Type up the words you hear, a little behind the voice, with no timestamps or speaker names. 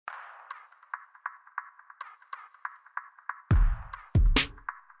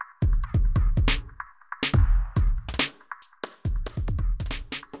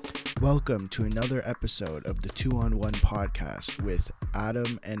Welcome to another episode of the 2-on-1 podcast with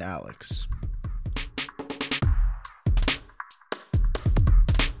Adam and Alex.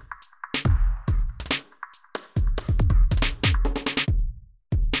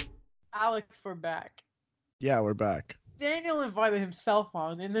 Alex, we're back. Yeah, we're back. Daniel invited himself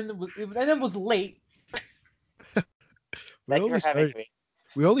on, and then it was late.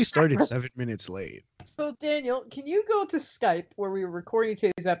 We only started 7 minutes late. So, Daniel, can you go to Skype where we were recording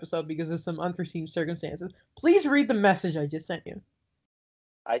today's episode because of some unforeseen circumstances? Please read the message I just sent you.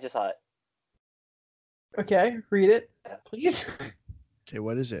 I just saw it. Okay, read it, please. Okay,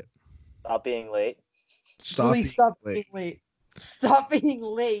 what is it? Stop being late. Stop being late. Stop being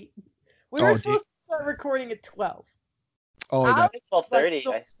late. We were supposed to start recording at 12. Oh, that's 12:30.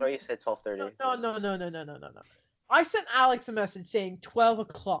 I swear you said 12:30. No. I sent Alex a message saying 12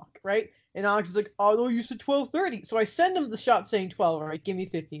 o'clock, right? And Alex was like, oh, no, you said 12:30. So I send him the shot saying 12, all right, give me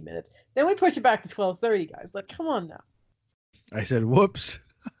 15 minutes. Then we push it back to 12:30, guys. Like, come on now. I said, whoops.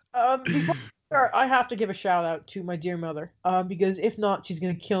 Before we start, I have to give a shout out to my dear mother, because if not, she's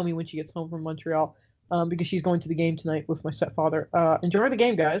going to kill me when she gets home from Montreal, because she's going to the game tonight with my stepfather. Enjoy the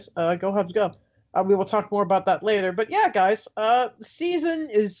game, guys. Go Habs go. We will talk more about that later. But yeah, guys, the season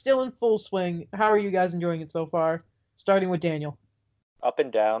is still in full swing. How are you guys enjoying it so far? Starting with Daniel. Up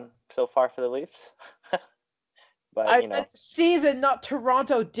and down so far for the Leafs. But, meant season, not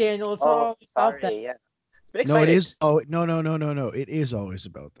Toronto, Daniel. It's all about that. Yeah. No, it is. Oh, no. It is always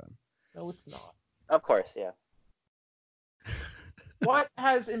about them. No, it's not. Of course, yeah. What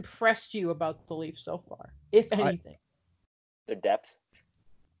has impressed you about the Leafs so far, if anything? The depth.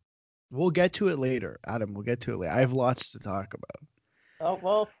 Doing We'll get to it later, Adam. We'll get to it later. I have lots to talk about. Oh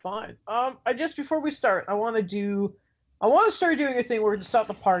well, fine. Before we start, I want to start doing a thing where we just start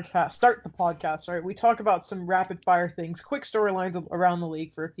the podcast. Right? We talk about some rapid fire things, quick storylines around the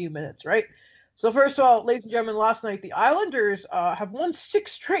league for a few minutes, right? So first of all, ladies and gentlemen, last night the Islanders have won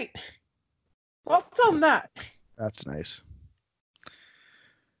 6 straight. What's on that? That's nice.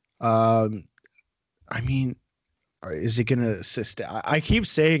 I mean, is it gonna assist? I keep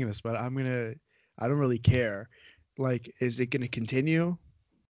saying this, but I don't really care. Like, is it gonna continue?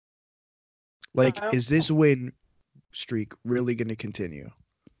 Like, is this win streak really gonna continue?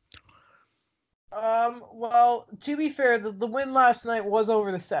 Well, to be fair, the win last night was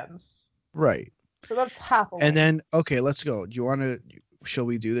over the Sens. Right. So that's half a win. And then, okay, let's go. Shall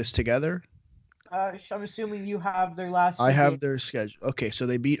we do this together? I'm assuming you have their last. I have their schedule. Okay, so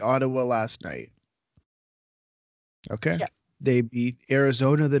they beat Ottawa last night. Okay. Yeah. They beat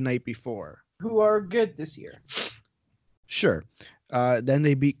Arizona the night before. Who are good this year. Sure. Then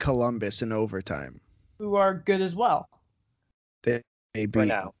they beat Columbus in overtime. Who are good as well. They beat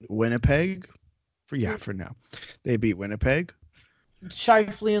Winnipeg. For now. They beat Winnipeg.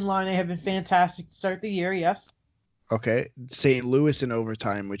 Scheifele and Laine have been fantastic to start the year, yes. Okay. St. Louis in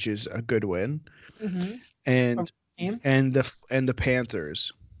overtime, which is a good win. Mm-hmm. And the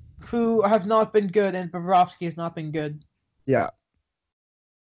Panthers. Who have not been good, and Bobrovsky has not been good. Yeah.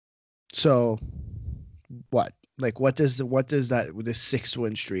 So, what? Like, what does this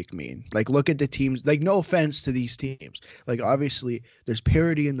 6-win streak mean? Like, look at the teams. Like, no offense to these teams. Like, obviously, there's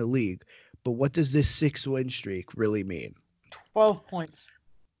parity in the league, but what does this 6-win streak really mean? 12 points.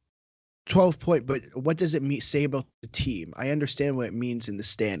 12 points, but what does it say about the team? I understand what it means in the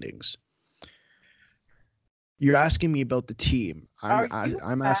standings. You're asking me about the team.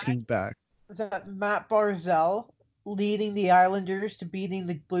 I'm asking back. That Matt Barzal leading the Islanders to beating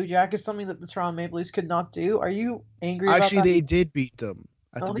the Blue Jackets, something that the Toronto Maple Leafs could not do. Are you angry about that? Actually, they did beat them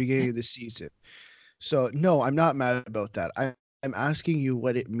at the beginning of the season. So, no, I'm not mad about that. I'm asking you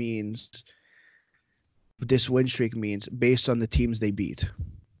what it means, what this win streak means, based on the teams they beat.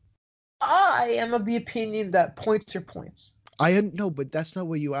 I am of the opinion that points are points. No, but that's not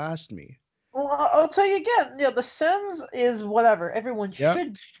what you asked me. Well, I'll tell you again. The Sens is whatever. Everyone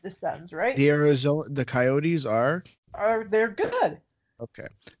should beat the Sens, right? The Coyotes they're good. Okay.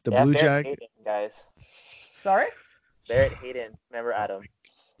 The Blue Jackets, guys. Sorry? Barrett Hayden. Remember Adam?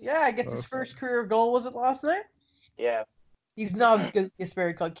 Yeah, I gets his first career goal. Was it last night? Yeah. He's not as good as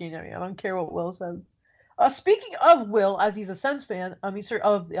Barry Kotkaniemi. I don't care what Will said. Speaking of Will, as he's a Sens fan, a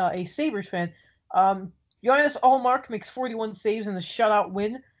Sabres fan, Jonas Allmark makes 41 saves in the shutout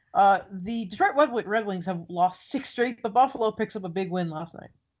win. The Detroit Red Wings have lost 6 straight, but Buffalo picks up a big win last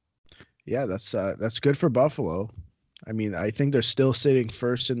night. Yeah, that's good for Buffalo. I mean, I think they're still sitting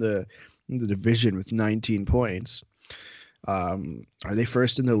first in the division with 19 points. Are they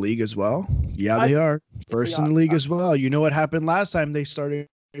first in the league as well? Yeah, they are. First in the league as well. You know what happened last time they started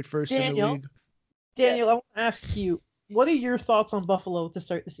first in the league? Daniel, I want to ask you, what are your thoughts on Buffalo to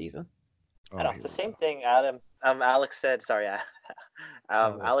start the season? I know it's the same thing Adam Alex said. Sorry,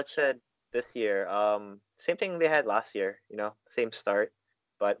 Alex said this year. Same thing they had last year. Same start,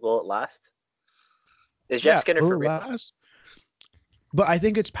 but will it last? Is Jeff Skinner for real? Last? But I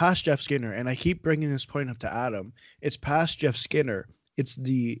think it's past Jeff Skinner, and I keep bringing this point up to Adam. It's past Jeff Skinner. It's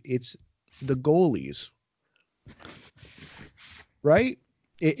the goalies, right?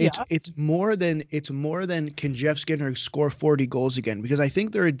 It's more than can Jeff Skinner score 40 goals again? Because I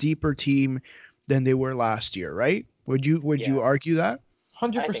think they're a deeper team than they were last year, right? Would you argue that?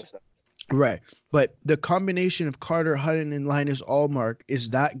 100%. I think so. Right. But the combination of Carter Hutton and Linus Ullmark, is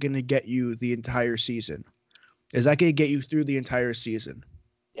that going to get you the entire season? Is that going to get you through the entire season?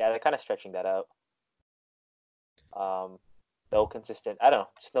 Yeah, they're kind of stretching that out. No consistent. I don't know.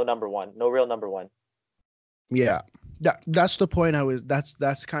 Just no number one. No real number one. Yeah. That's the point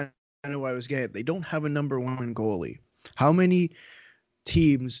that's kind of why I was getting. They don't have a number one goalie. How many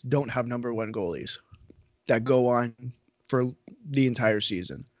teams don't have number one goalies that go on for the entire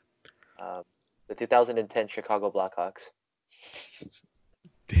season? The 2010 Chicago Blackhawks.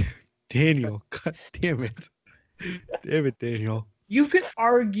 Daniel, God damn it. Damn it, Daniel. You could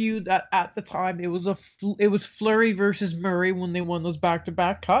argue that at the time it was Fleury versus Murray when they won those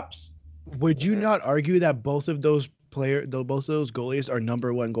back-to-back cups. Would you not argue that both of those goalies are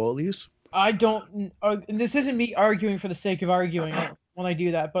number one goalies? I don't. This isn't me arguing for the sake of arguing when I do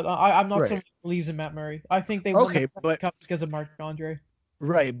that, but I'm not someone who believes in Matt Murray. I think they won the cup because of Marc-Andre.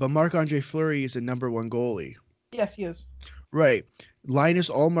 Right, but Marc-Andre Fleury is a number one goalie. Yes, he is. Right.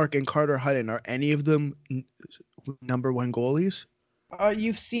 Linus Ullmark and Carter Hutton, are any of them number one goalies?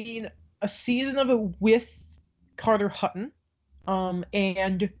 You've seen a season of it with Carter Hutton,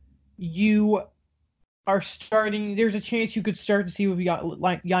 and you are starting. There's a chance you could start to see with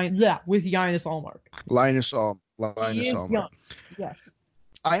Linus Ullmark. Linus Ullmark. Young. Yes.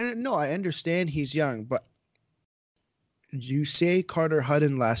 I understand he's young, but you say Carter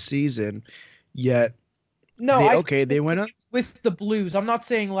Hutton last season, yet they went up with the Blues. I'm not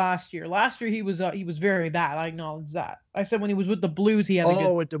saying last year. Last year he was very bad. I acknowledge that. I said when he was with the Blues he had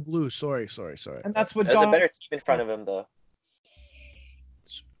with the Blues. Sorry. And that's what There's a better team in front of him though.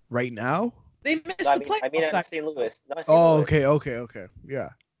 Right now? They missed the playoffs. I mean, in St. Louis. Okay. Yeah.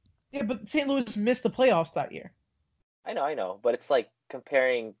 Yeah, but St. Louis missed the playoffs that year. I know, but it's like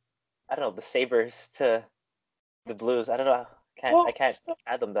comparing, I don't know, the Sabres to the Blues. I don't know. I can't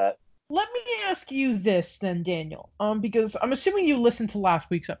fathom that. Let me ask you this then, Daniel. Because I'm assuming you listened to last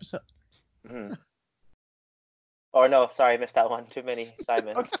week's episode. Mm-hmm. Oh no, sorry, I missed that one. Too many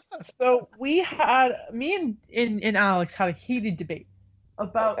Simons. So me and Alex had a heated debate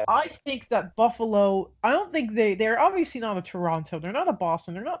about. Okay. I think that Buffalo. I don't think they're obviously not a Toronto. They're not a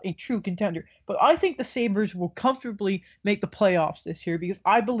Boston. They're not a true contender. But I think the Sabres will comfortably make the playoffs this year because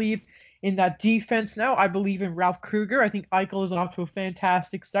I believe in that defense now. I believe in Ralph Kruger. I think Eichel is off to a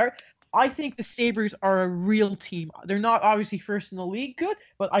fantastic start. I think the Sabres are a real team. They're not obviously first in the league good,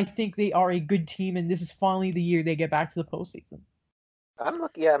 but I think they are a good team, and this is finally the year they get back to the postseason. I'm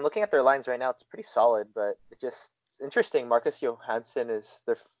looking at their lines right now. It's pretty solid, but it's interesting. Marcus Johansson is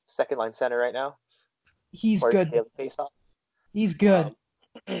their second line center right now. He's good. He's good.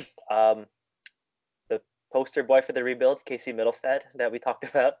 The poster boy for the rebuild, Casey Middlestad, that we talked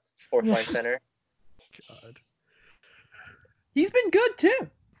about, fourth line center. God. He's been good too.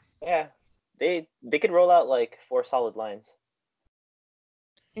 Yeah, they could roll out like 4 solid lines.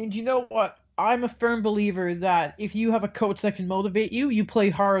 And you know what? I'm a firm believer that if you have a coach that can motivate you, you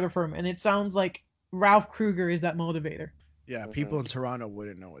play harder for him. And it sounds like Ralph Kruger is that motivator. Yeah, people in Toronto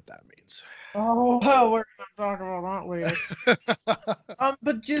wouldn't know what that means. Oh, we're going to talk about that later.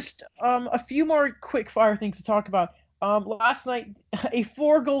 But just a few more quick fire things to talk about. Last night, a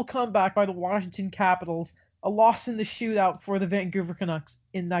 4-goal comeback by the Washington Capitals. A loss in the shootout for the Vancouver Canucks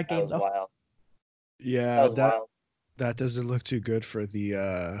in that game. That was wild. Yeah, that doesn't look too good for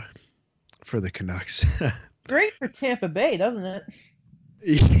the Canucks. Great for Tampa Bay, doesn't it?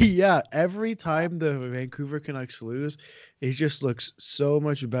 Yeah, every time the Vancouver Canucks lose, it just looks so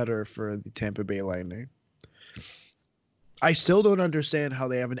much better for the Tampa Bay Lightning. I still don't understand how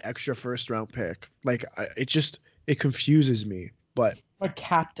they have an extra first-round pick. Like, it confuses me. But a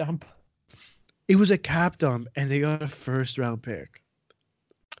cap dump. It was a cap dump, and they got a first-round pick.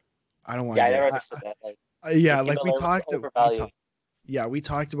 I don't want. Yeah, I never understood that. We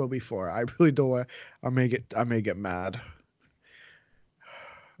talked about before. I really don't want. I may get mad.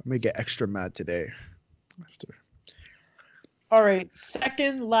 I may get extra mad today. All right,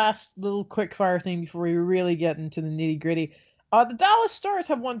 second last little quick fire thing before we really get into the nitty gritty. The Dallas Stars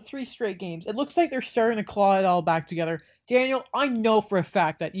have won 3 straight games. It looks like they're starting to claw it all back together. Daniel, I know for a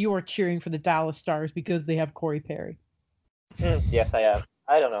fact that you are cheering for the Dallas Stars because they have Corey Perry. Yes, I am.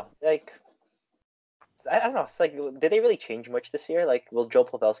 I don't know. Like, I don't know. It's like, did they really change much this year? Like, will Joe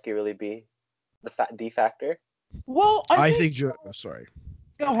Pavelski really be the factor? Well, I think Joe. Sorry.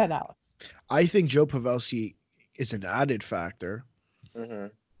 Go ahead, Alex. I think Joe Pavelski is an added factor. Mm-hmm.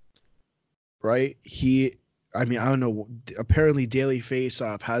 Right? I don't know. Apparently, Daily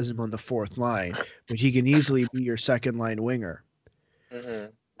Faceoff has him on the 4th line, but he can easily be your second line winger. Mm-hmm.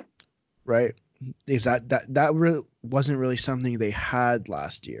 Right? Is that really wasn't really something they had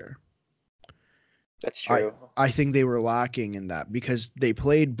last year. That's true. I think they were lacking in that because they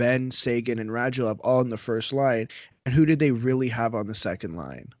played Ben, Sagan, and Radulov all in the first line. And who did they really have on the second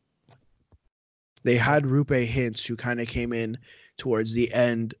line? They had Rupe Hintz, who kind of came in towards the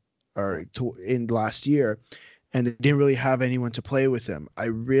end in last year, and they didn't really have anyone to play with him. I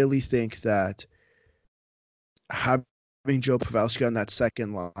really think that having Joe Pavelski on that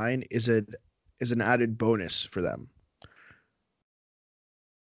second line is an added bonus for them.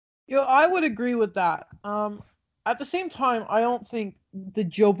 I would agree with that. At the same time, I don't think the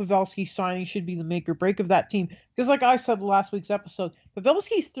Joe Pavelski signing should be the make or break of that team. Because like I said last week's episode,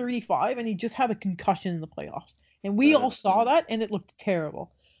 Pavelski's 35 and he just had a concussion in the playoffs. And we all saw that and it looked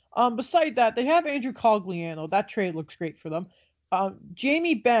terrible. Beside that, they have Andrew Cogliano. That trade looks great for them.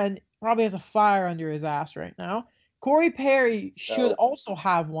 Jamie Benn probably has a fire under his ass right now. Corey Perry should also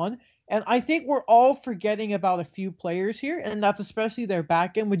have one. And I think we're all forgetting about a few players here, and that's especially their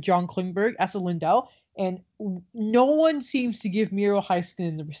back end with John Klingberg, Esa Lindell, and no one seems to give Miro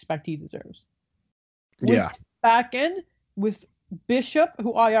Heiskanen the respect he deserves. Yeah. Back end with Bishop,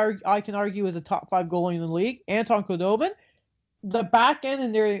 who I can argue is a top 5 goalie in the league, Anton Khudobin, the back end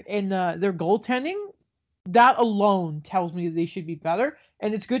and their goaltending, that alone tells me that they should be better,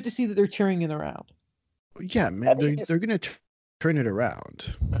 and it's good to see that they're turning it around. Yeah, man, they're going to turn it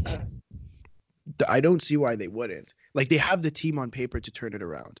around. I don't see why they wouldn't. Like, they have the team on paper to turn it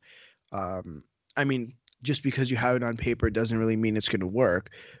around. I mean, just because you have it on paper doesn't really mean it's going to work.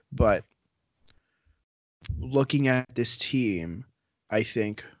 But looking at this team, I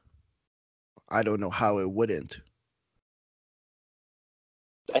don't know how it wouldn't.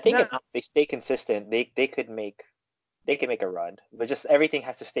 I think if they stay consistent, they could make a run. But just everything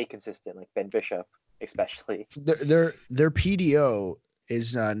has to stay consistent, like Ben Bishop, especially. Their PDO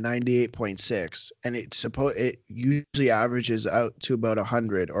is 98.6, and it usually averages out to about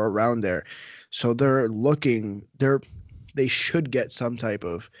 100 or around there. So they should get some type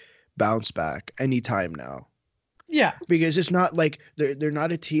of bounce back anytime now. Yeah, because it's not like they're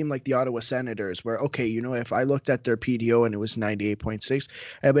not a team like the Ottawa Senators where, okay, if I looked at their PDO and it was 98.6,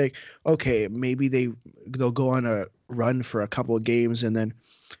 I'd be like, okay, maybe they'll go on a run for a couple of games and then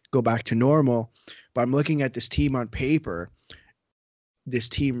go back to normal. But I'm looking at this team on paper. This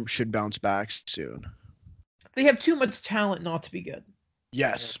team should bounce back soon. They have too much talent not to be good.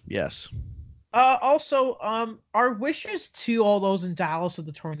 Yes. Also, our wishes to all those in Dallas with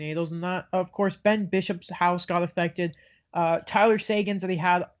the tornadoes and that. Of course, Ben Bishop's house got affected. Tyler Sagan's that he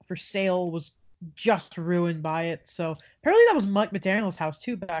had for sale was just ruined by it. So apparently that was Mike McDaniel's house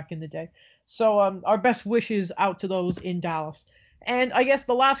too back in the day. So our best wishes out to those in Dallas. And I guess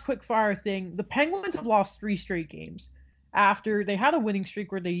the last quick fire thing, the Penguins have lost 3 straight games after they had a winning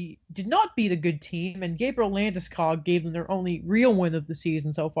streak where they did not beat a good team, and Gabriel Landeskog gave them their only real win of the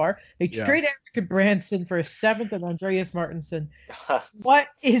season so far. They traded Eric Branson for a 7th and Andreas Martinson. What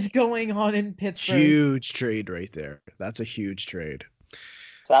is going on in Pittsburgh? Huge trade right there. That's a huge trade.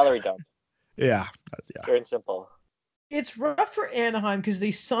 Salary dump. Yeah. Pure and simple. It's rough for Anaheim because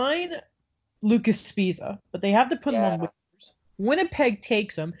they sign Lucas Spiza, but they have to put him on waivers. Winnipeg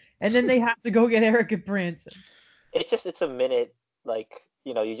takes him, and then they have to go get Eric Branson. It's a minute, like,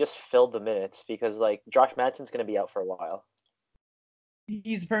 you just filled the minutes because, like, Josh Manson's going to be out for a while.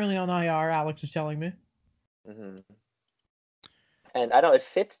 He's apparently on IR, Alex was telling me. Mm-hmm. And I don't know, it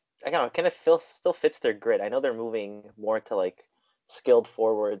fits, I don't know, it kind of still fits their grit. I know they're moving more to, like, skilled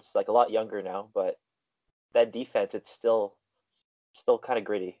forwards, like, a lot younger now, but that defense, it's still kind of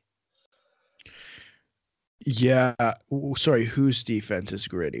gritty. Yeah. Sorry, whose defense is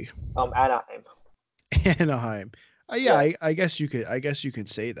gritty? Anaheim. Anaheim. I guess you could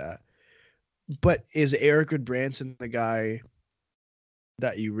say that. But is Eric Goodbranson the guy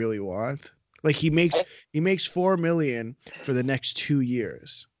that you really want? Like he makes $4 million for the next 2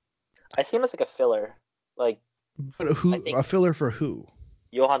 years. I see him as like a filler. Like, but a filler for who?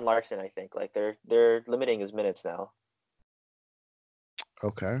 Johan Larsson, I think. Like they're limiting his minutes now.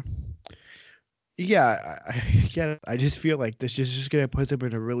 Okay. Yeah, yeah. I just feel like this is just gonna put them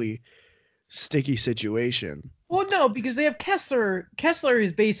in a really sticky situation. Well, no, because they have Kessler. Kessler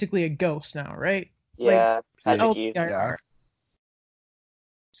is basically a ghost now, right? Like, Yeah, Yeah. Patrick Eve. Yeah.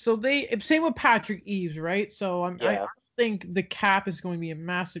 So they same with Patrick Eves, right? So I Yeah. think the cap is going to be a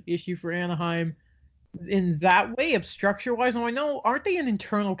massive issue for Anaheim in that way of structure wise. And I know, aren't they an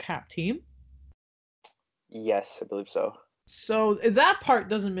internal cap team? Yes, I believe so. So that part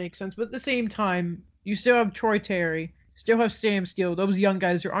doesn't make sense. But at the same time, you still have Troy Terry, still have Sam Steele. Those young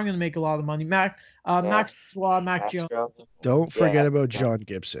guys are going to make a lot of money. Max Law, Mac Jones. Don't forget Yeah. about John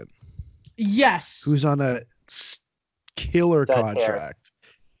Gibson, Yes. who's on a killer That contract.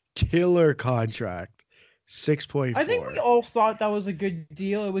 Killer contract. 6.4. I think we all thought that was a good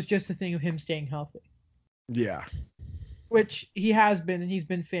deal. It was just a thing of him staying healthy, Yeah. which he has been, and he's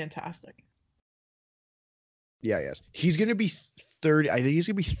been fantastic. Yeah, yes. He's going to be 30. I think he's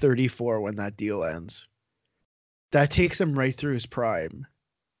going to be 34 when that deal ends. That takes him right through his prime.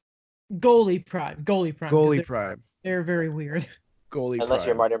 Goalie prime. 'Cause Prime. They're very weird. Goalie Unless prime.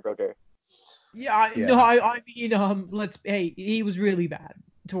 you're Martin Brodeur. Yeah, Yeah. no, I mean, he was really bad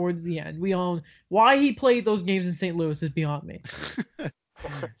towards the end. We all why he played those games in St. Louis is beyond me.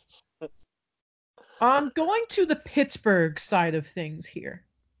 Going to the Pittsburgh side of things here.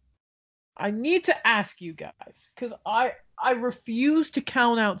 I need to ask you guys because I refuse to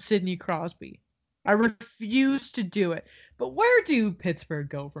count out Sidney Crosby. I refuse to do it. But where do Pittsburgh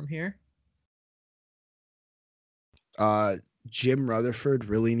go from here? Jim Rutherford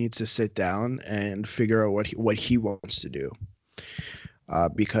really needs to sit down and figure out what he wants to do.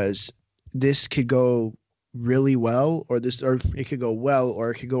 Because this could go really well, or it could go well,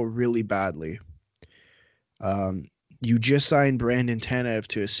 or it could go really badly. You just signed Brandon Tanev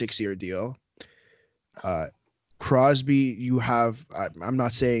to a 6-year deal. Crosby, you have. I'm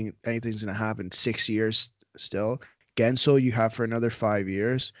not saying anything's going to happen. 6 years still. Gensel, you have for another 5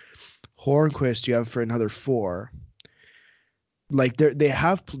 years. Hornquist, you have for another 4. Like they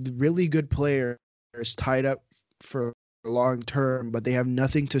have really good players tied up for long term, but they have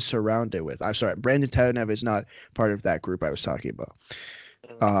nothing to surround it with. I'm sorry, Brandon Tanev is not part of that group I was talking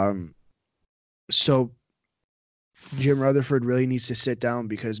about. So Jim Rutherford really needs to sit down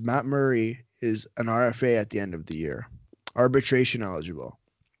because Matt Murray is an RFA at the end of the year, arbitration eligible.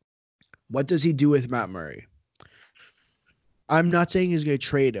 What does he do with Matt Murray? I'm not saying he's going to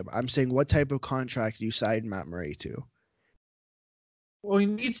trade him. I'm saying what type of contract do you sign Matt Murray to? Well, he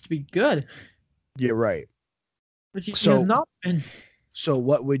needs to be good, You're right. which he So- has not been. So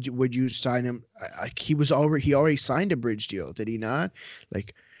what would you sign him? He already signed a bridge deal, did he not?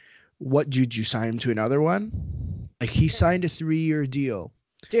 Like, what did you sign him to another one? Like he signed a 3-year deal.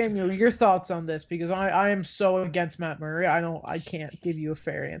 Daniel, your thoughts on this? Because I am so against Matt Murray. I can't give you a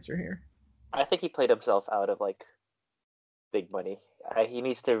fair answer here. I think he played himself out of like big money. He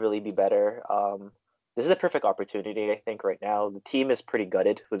needs to really be better. This is a perfect opportunity, I think, right now. The team is pretty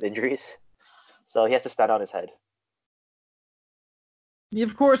gutted with injuries, so he has to stand on his head.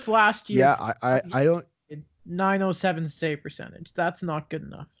 Of course, last year, Yeah, I don't. 907 save percentage. That's not good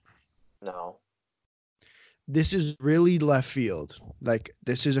enough. No. This is really left field. Like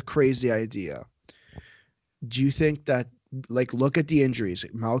this is a crazy idea. Do you think that? Like, look at the injuries.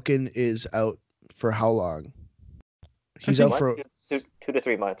 Malkin is out for how long? He's out for 2 to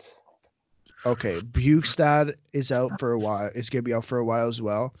 3 months. okay. Bukestad is out for a while. Is going to be out for a while as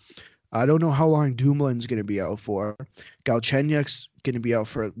well. I don't know how long Dumoulin's going to be out for. Galchenyuk's going to be out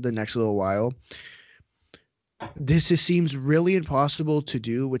for the next little while. Seems really impossible to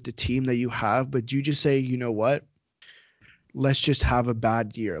do with the team that you have, but you just say, you know what? Let's just have a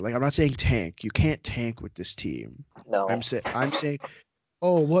bad year. Like, I'm not saying tank. You can't tank with this team. No. I'm saying,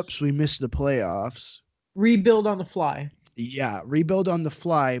 oh, whoops, we missed the playoffs. Rebuild on the fly. Yeah, rebuild on the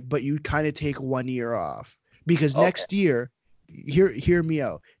fly, but you kind of take 1 year off because Okay. next year, hear me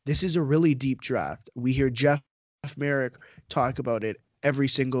out. This is a really deep draft. We hear Jeff Merrick talk about it every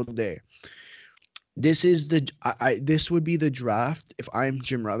single day. This is this would be the draft if I'm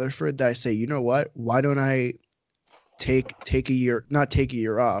Jim Rutherford that I say, you know what? Why don't I take a year, not take a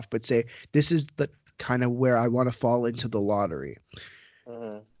year off, but say this is the kind of where I want to fall into the lottery.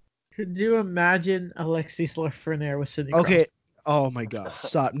 Mm-hmm. Could you imagine Alexis Lafreniere with Sidney Okay. Crosby? Oh my God.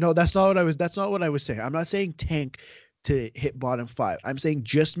 Stop. No, that's not what I was saying. I'm not saying tank to hit bottom 5. I'm saying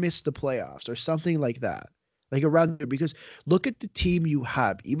just miss the playoffs or something like that. Like around there, because look at the team you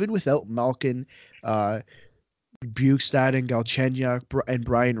have, even without Malkin, Bukestad and Galchenyuk and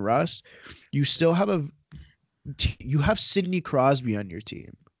Brian Rust, you still have you have Sidney Crosby on your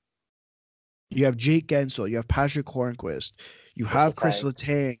team. You have Jake Gensel, you have Patrick Hornquist, you have Chris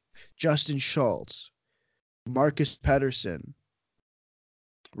Letang, Justin Schultz, Marcus Pedersen,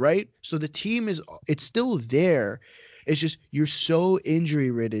 right? So the team it's still there. It's just you're so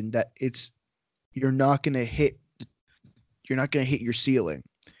injury ridden that you're not gonna hit your ceiling.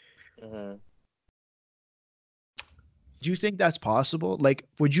 Mm-hmm. Do you think that's possible? Like,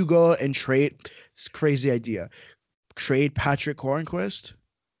 would you go and trade? It's a crazy idea. Trade Patrick Hornquist?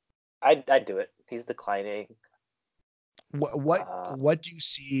 I'd do it. He's declining. What do you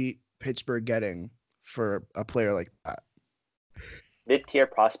see Pittsburgh getting for a player like that? Mid-tier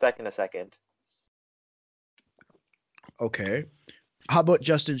prospect in a second. Okay. How about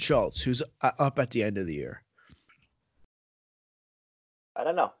Justin Schultz, who's up at the end of the year? I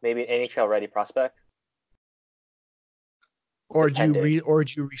don't know. Maybe an NHL ready prospect. Or do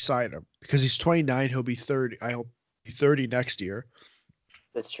you re-sign him? Because he's 29, he'll be 30. I hope he's 30 next year.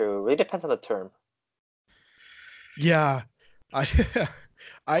 That's true. It really depends on the term. Yeah. I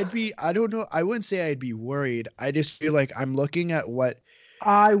don't know. I wouldn't say I'd be worried. I just feel like I'm looking at what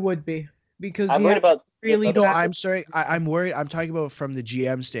I would be, because I'm worried about really. No, I'm sorry. I'm worried. I'm talking about from the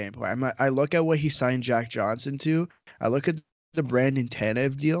GM standpoint. I look at what he signed Jack Johnson to. I look at the Brandon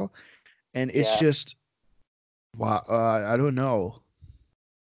Tanev deal, and it's just, wow. I don't know.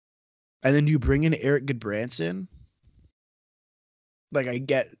 And then you bring in Eric Goodbranson. Like, I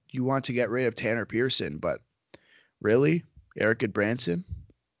get you want to get rid of Tanner Pearson, but really, Eric Goodbranson?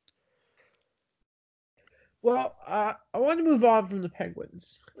 Well, I want to move on from the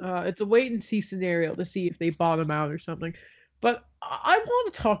Penguins. It's a wait and see scenario to see if they bottom out or something. But I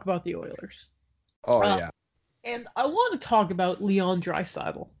want to talk about the Oilers. Oh, yeah. And I want to talk about Leon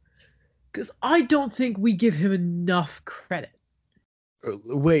Draisaitl, because I don't think we give him enough credit.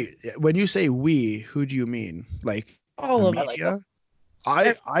 Wait, when you say we, who do you mean? Like all of media?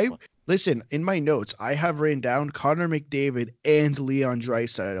 I listen, in my notes, I have written down Connor McDavid and Leon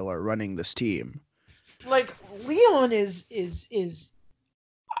Draisaitl are running this team. Like, Leon is he's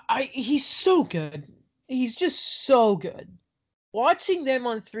so good. He's just so good. Watching them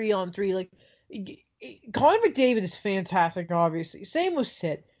on 3-on-3, like, Connor McDavid is fantastic, obviously. Same with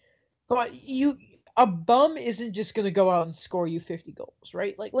Sid. But a bum isn't just going to go out and score you 50 goals,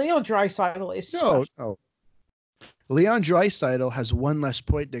 right? Like, Leon Draisaitl is special. No. Leon Draisaitl has one less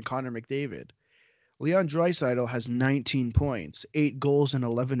point than Connor McDavid. Leon Draisaitl has 19 points, 8 goals, and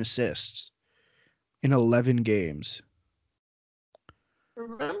 11 assists in 11 games.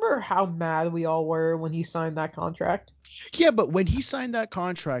 Remember how mad we all were when he signed that contract? Yeah, but when he signed that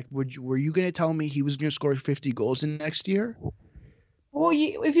contract, were you going to tell me he was going to score 50 goals in next year? Well,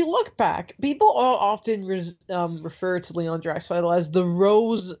 if you look back, people often refer to Leon Draisaitl as the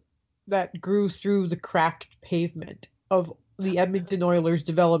rose that grew through the cracked pavement of the Edmonton Oilers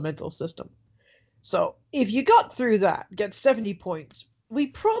developmental system. So if you got through that, get 70 points, we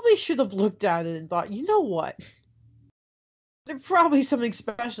probably should have looked at it and thought, you know what? There's probably something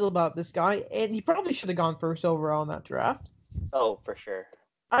special about this guy, and he probably should have gone first overall in that draft. Oh, for sure.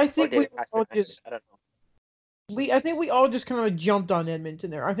 I think we all just. I don't know. I think we all just kind of jumped on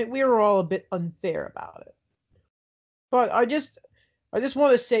Edmonton there. I think we were all a bit unfair about it. But I just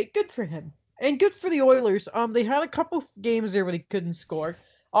want to say, good for him. And good for the Oilers. They had a couple games there where they couldn't score.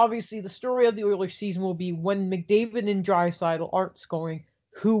 Obviously, the story of the Oilers season will be when McDavid and Draisaitl aren't scoring,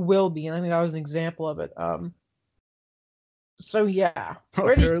 who will be? And I think that was an example of it. So, yeah.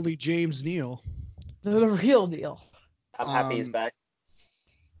 Apparently, James Neal. The real deal. I'm happy he's back.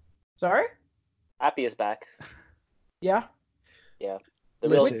 Sorry? Happy is back. Yeah? Yeah. The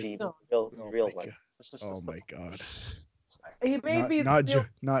Listen, real one. Oh, my God. He may be not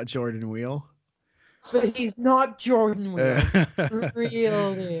Jordan Wheel. But he's not Jordan Wheel.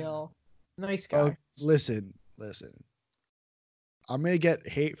 Real deal. Nice guy. Oh, listen. I'm going to get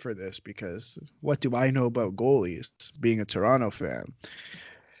hate for this because what do I know about goalies, being a Toronto fan?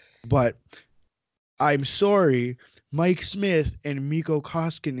 But I'm sorry, Mike Smith and Mikko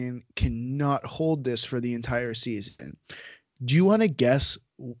Koskinen cannot hold this for the entire season. Do you want to guess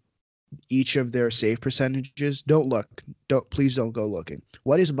each of their save percentages? Don't look. Please don't go looking.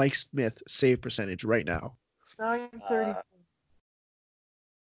 What is Mike Smith's save percentage right now? 934.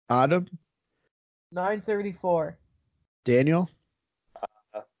 Adam? 934. Daniel?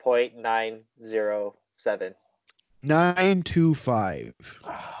 0.907. 925.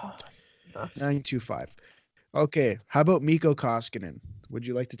 That's 925. Okay, how about Mikko Koskinen? Would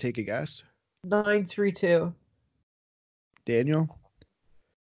you like to take a guess? 932. Daniel?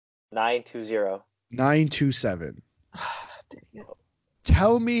 920. 927. Dang it.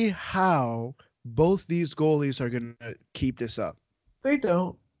 Tell me how both these goalies are going to keep this up. They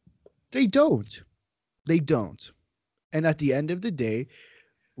don't. They don't. And at the end of the day,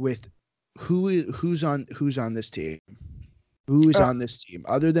 with who's on this team. Who's on this team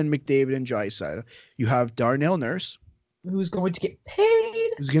other than McDavid and Draisaitl? You have Darnell Nurse, who's going to get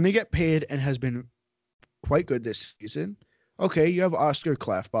paid. who's going to get paid and has been quite good this season. Okay, you have Oscar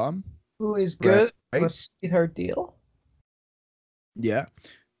Klefbom, who is good right? on a sweetheart deal. Yeah.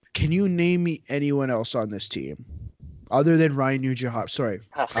 Can you name me anyone else on this team other than Ryan Nugent-Hopkins? Sorry,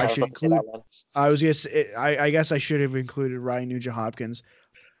 I should include. I was gonna say, I guess I should have included Ryan Nugent-Hopkins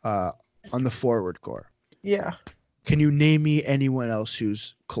on the forward core. Yeah. Can you name me anyone else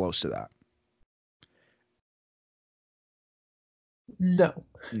who's close to that? No.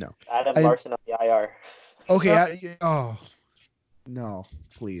 Adam Larson on the IR. Okay. No,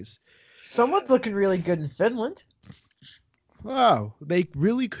 please. Someone's looking really good in Finland. Wow, they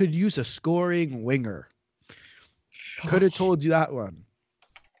really could use a scoring winger. Could have told you that one.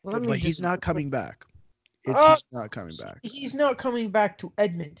 But he's not coming back. He's not coming back. He's not coming back to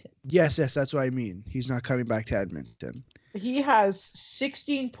Edmonton. Yes, that's what I mean. He's not coming back to Edmonton. He has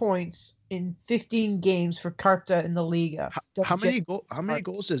 16 points in 15 games for Karta in the Liga. How many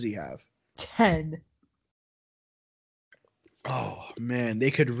goals does he have? 10. Oh man,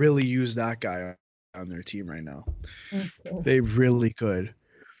 they could really use that guy on their team right now. Okay. They really could.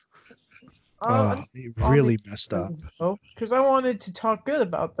 They really messed up. Because I wanted to talk good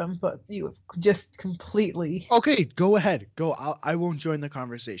about them, but you have just completely. Okay, go ahead. Go. I won't join the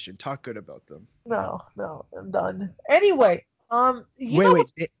conversation. Talk good about them. No, I'm done. Anyway,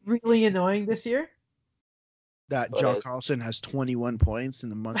 what's really annoying this year? That John Carlson has 21 points in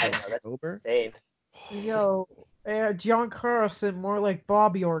the month of October. Insane. Yo, John Carlson, more like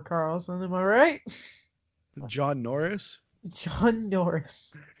Bobby Orr Carlson, am I right? John Norris? John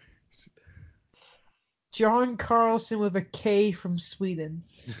Norris. John Carlson with a K from Sweden.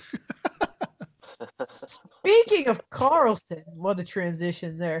 Speaking of Carlson, what a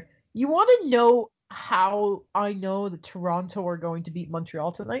transition there. You want to know how I know that Toronto are going to beat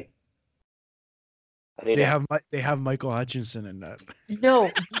Montreal tonight? They have Michael Hutchinson in that. No,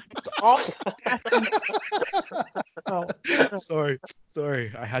 it's awesome.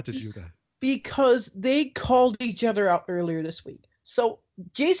 Sorry, I had to do that. Because they called each other out earlier this week. So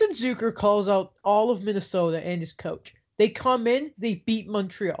Jason Zucker calls out all of Minnesota and his coach. They come in, they beat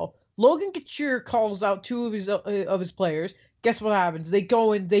Montreal. Logan Couture calls out two of his players. Guess what happens? They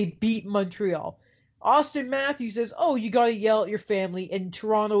go in, they beat Montreal. Austin Matthews says, "Oh, you got to yell at your family," and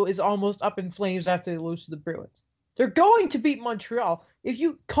Toronto is almost up in flames after they lose to the Bruins. They're going to beat Montreal. If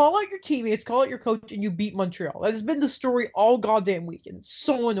you call out your teammates, call out your coach, and you beat Montreal. That has been the story all goddamn week, and it's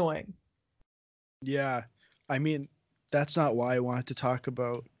so annoying. Yeah, I mean, that's not why I wanted to talk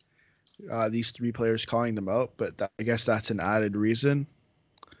about these three players calling them out, but I guess that's an added reason.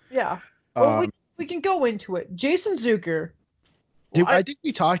 Yeah. Well, we can go into it. Jason Zucker. I think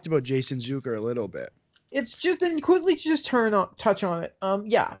we talked about Jason Zucker a little bit. It's just then quickly to just touch on it.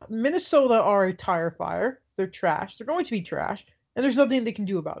 Yeah, Minnesota are a tire fire. They're trash. They're going to be trash, and there's nothing they can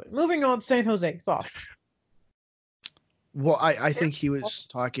do about it. Moving on, San Jose, thoughts? Well, I think he was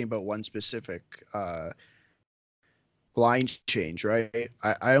talking about one specific line change, right?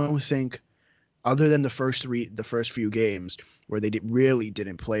 I don't think, other than the first few games where they really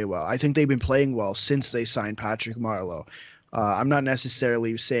didn't play well. I think they've been playing well since they signed Patrick Marleau. I'm not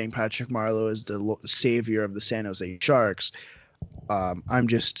necessarily saying Patrick Marleau is the savior of the San Jose Sharks. I'm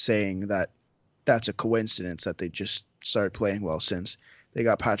just saying that that's a coincidence that they just started playing well since they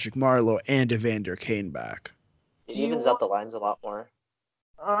got Patrick Marleau and Evander Kane back. He evens out the lines a lot more.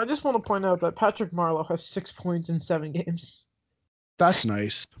 I just want to point out that Patrick Marleau has 6 points in 7 games. That's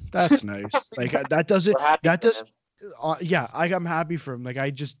nice. That's nice. Like that doesn't. That does. Yeah, I'm happy for him. Like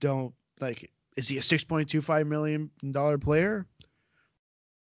I just don't like. Is he a $6.25 million player?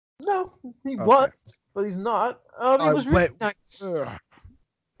 No, he was, but he's not. It was really nice.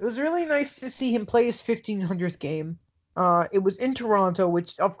 It was really nice to see him play his 1500th game. It was in Toronto,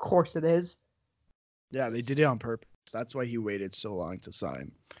 which of course it is. Yeah, they did it on purpose. That's why he waited so long to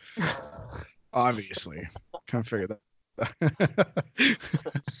sign. Obviously, can't figure that.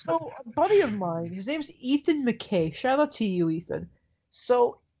 So, a buddy of mine, his name's Ethan McKay. Shout out to you, Ethan.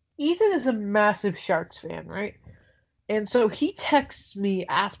 So, Ethan is a massive Sharks fan, right? And so he texts me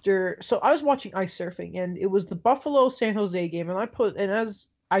after. So I was watching ice surfing, and it was the Buffalo San Jose game, and as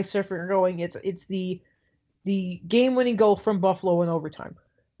ice surfing are going, it's the game-winning goal from Buffalo in overtime.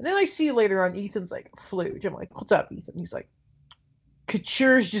 And then I see later on Ethan's like, "Fluge." I'm like, "What's up, Ethan?" He's like,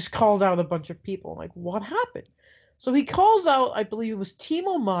 "Couture's just called out a bunch of people." I'm like, "What happened?" So he calls out, I believe it was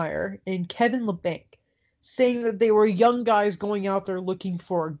Timo Meier and Kevin Labanc, saying that they were young guys going out there looking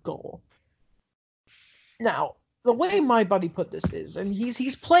for a goal. Now, the way my buddy put this is, and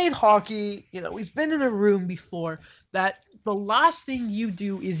he's played hockey, he's been in a room before, that the last thing you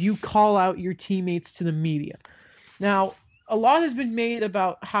do is you call out your teammates to the media. Now, a lot has been made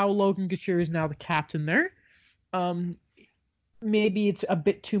about how Logan Couture is now the captain there. Maybe it's a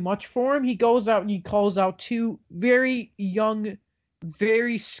bit too much for him. He goes out and he calls out two very young,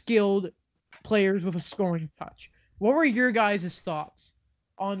 very skilled players with a scoring touch. What were your guys' thoughts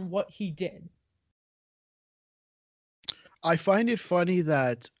on what he did? I find it funny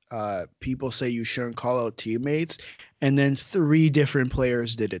that people say you shouldn't call out teammates, and then 3 different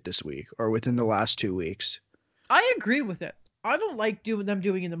players did it this week or within the last 2 weeks. I agree with it. I don't like them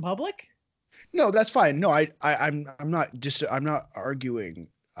doing it in public. No, that's fine. No, I'm not arguing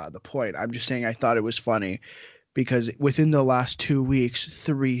the point. I'm just saying I thought it was funny because within the last 2 weeks,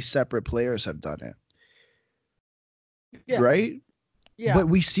 3 separate players have done it. Yeah. Right? Yeah. But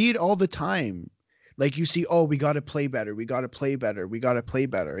we see it all the time. Like you see, we got to play better. We got to play better. We got to play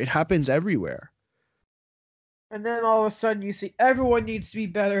better. It happens everywhere. And then all of a sudden you see everyone needs to be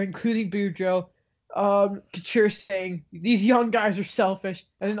better, including Boudreaux. Couture saying these young guys are selfish,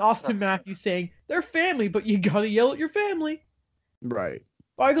 and then Austin Matthews saying they're family, but you gotta yell at your family. Right.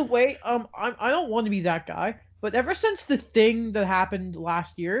 By the way, I don't want to be that guy, but ever since the thing that happened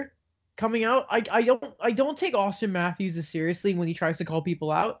last year coming out, I don't take Austin Matthews as seriously when he tries to call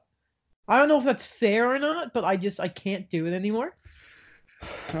people out. I don't know if that's fair or not, but I can't do it anymore.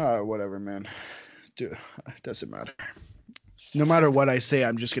 Whatever, man. Dude, it doesn't matter. No matter what I say,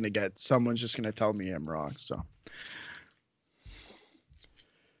 someone's just gonna tell me I'm wrong. So,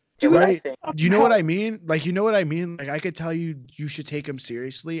 right? Do you know what I mean? Like, you know what I mean? Like, I could tell you should take him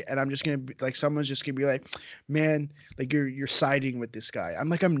seriously, and I'm just gonna be like, someone's just gonna be like, man, like you're siding with this guy. I'm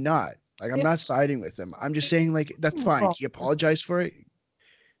like, I'm not. Like, I'm not siding with him. I'm just saying, like, that's fine. He apologized for it.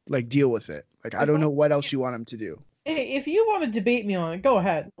 Like, deal with it. Like, I don't know what else you want him to do. Hey, if you want to debate me on it, go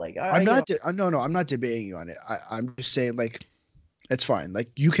ahead. Like, I'm not debating you on it. I'm just saying, like, it's fine. Like,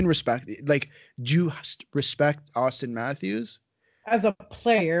 you can respect. Like, do you respect Austin Matthews as a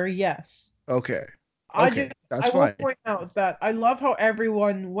player? Yes. Okay. That's fine. I will point out that I love how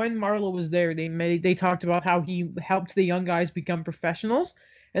everyone, when Marleau was there, they talked about how he helped the young guys become professionals.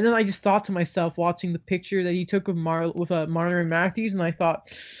 And then I just thought to myself, watching the picture that he took of Marner and Matthews, and I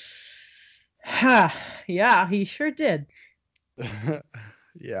thought, yeah, he sure did.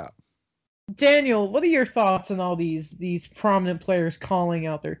 Yeah. Daniel, what are your thoughts on all these prominent players calling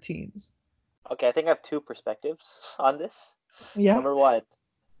out their teams? Okay, I think I have 2 perspectives on this. Yeah. Number 1,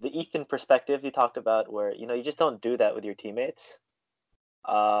 the Ethan perspective you talked about, where you just don't do that with your teammates.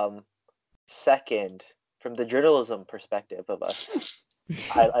 Second, from the journalism perspective of us,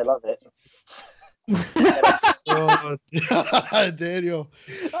 I love it. Daniel.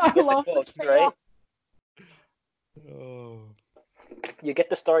 I love it, right? Oh. You get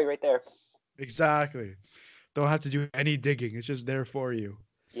the story right there. Exactly. Don't have to do any digging. It's just there for you.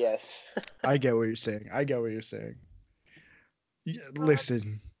 Yes. I get what you're saying. Yeah,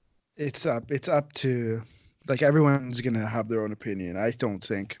 listen, it's up to, like, everyone's gonna have their own opinion. I don't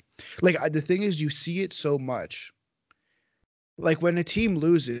think, like, the thing is, you see it so much. Like, when a team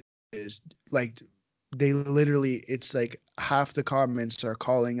loses, like, they literally, it's like half the comments are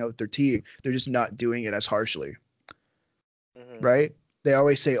calling out their team. They're just not doing it as harshly. Mm-hmm. Right? They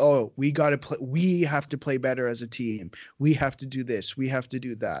always say, "Oh, we have to play better as a team. We have to do this. We have to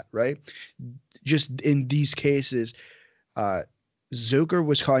do that." Right? Just in these cases, Zucker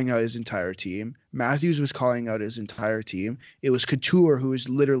was calling out his entire team. Matthews was calling out his entire team. It was Couture who was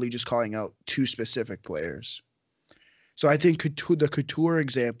literally just calling out 2 specific players. So I think the Couture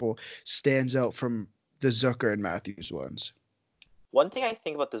example stands out from the Zucker and Matthews ones. One thing I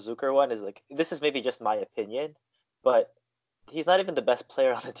think about the Zucker one is, like, this is maybe just my opinion, but he's not even the best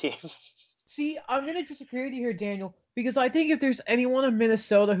player on the team. See, I'm going to disagree with you here, Daniel, because I think if there's anyone in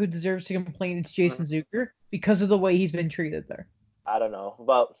Minnesota who deserves to complain, it's Jason Zucker because of the way he's been treated there. I don't know.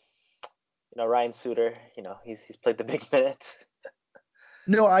 But, Ryan Suter, he's played the big minutes.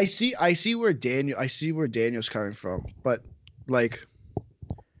 No, I see where Daniel's coming from, but, like,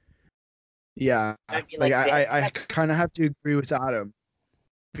 yeah, I mean, I kind of have to agree with Adam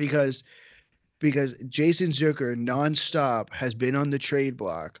because Jason Zucker nonstop has been on the trade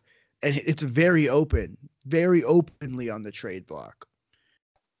block, and it's very openly on the trade block.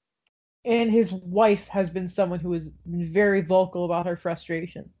 And his wife has been someone who has been very vocal about her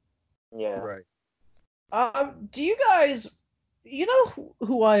frustration. Yeah. Right. Do you guys,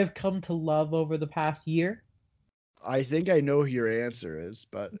 who I have come to love over the past year? I think I know who your answer is,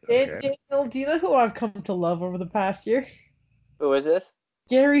 but okay. Daniel, do you know who I've come to love over the past year? Who is this?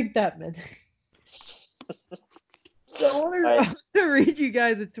 Gary Bettman. So I want Right. to read you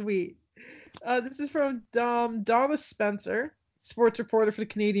guys a tweet. This is from Donna Spencer, sports reporter for the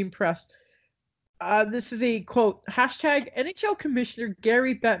Canadian Press. This is a quote. Hashtag NHL Commissioner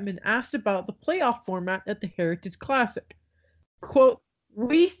Gary Bettman asked about the playoff format at the Heritage Classic. Quote,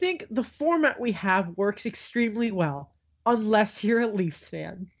 we think the format we have works extremely well, unless you're a Leafs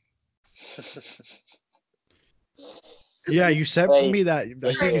fan. Yeah, you sent Wait, me that. I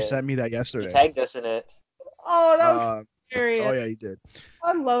think you yeah. sent me that He yesterday. tagged us in it. Oh, that was Uh, hilarious. oh yeah, you did.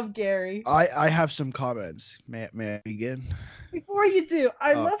 I love Gary. I have some comments. May I begin? Before you do,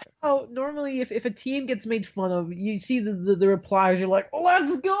 I Okay. love how normally if a team gets made fun of, you see the replies, you're like,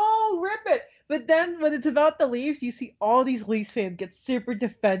 let's go, rip it. But then when it's about the Leafs, you see all these Leafs fans get super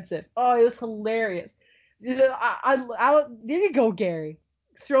defensive. Oh, it was hilarious. There you go, Gary.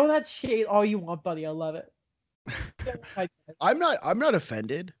 Throw that shade all you want, buddy. I love it. I'm not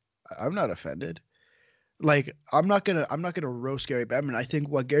offended. I'm not offended. Like I'm not gonna roast Gary Bettman. I think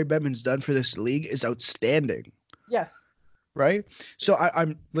what Gary Bettman's done for this league is outstanding. Yes. Right? So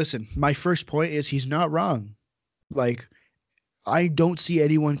I'm listen, my first point is he's not wrong. Like I don't see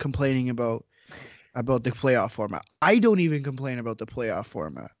anyone complaining about the playoff format. I don't even complain about the playoff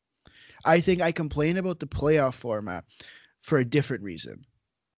format. I think I complain about the playoff format for a different reason.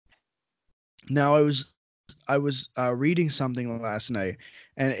 Now I was reading something last night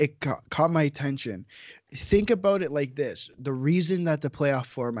and it caught my attention. Think about it like this. The reason that the playoff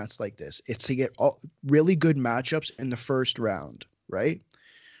format's like this, it's to get really good matchups in the first round, right?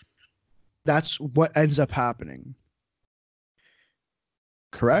 That's what ends up happening.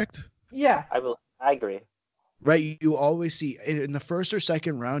 Correct? Yeah. I agree. Right? You always see in the first or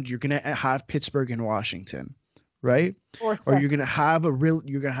second round, you're going to have Pittsburgh and Washington, right? Or you're going to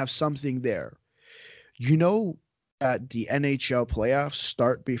have something there. You know that the NHL playoffs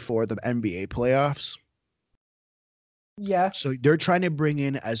start before the NBA playoffs? Yeah. So they're trying to bring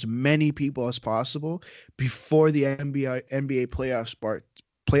in as many people as possible before the NBA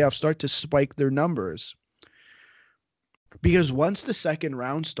playoffs start to spike their numbers. Because once the second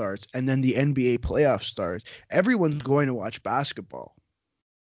round starts and then the NBA playoffs start, everyone's going to watch basketball.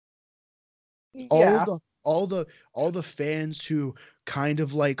 Yeah. All the fans who kind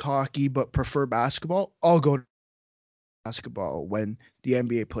of like hockey but prefer basketball all go to basketball when the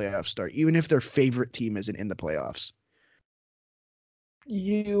NBA playoffs start, even if their favorite team isn't in the playoffs.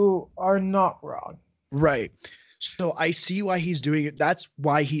 You are not wrong. Right. So I see why he's doing it. That's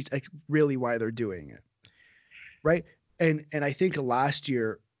why he's like really why they're doing it. Right. And I think last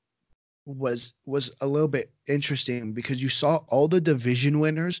year was a little bit interesting because you saw all the division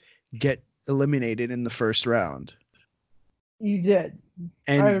winners get eliminated in the first round. You did.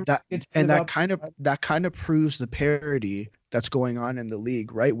 And that kind of proves the parity that's going on in the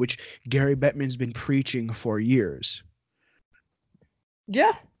league, right? Which Gary Bettman's been preaching for years.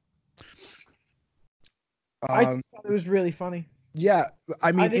 Yeah. I thought it was really funny. Yeah,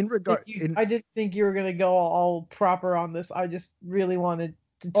 I mean, I didn't think you were gonna go all proper on this. I just really wanted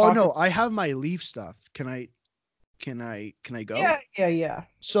to Oh talk. no, I have my Leaf stuff. Can I go? Yeah.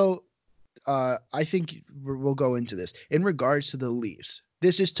 So, I think we'll go into this in regards to the Leafs.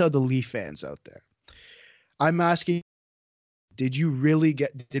 This is to the Leaf fans out there. I'm asking, did we really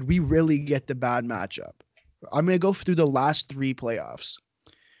get the bad matchup? I'm gonna go through the last three playoffs.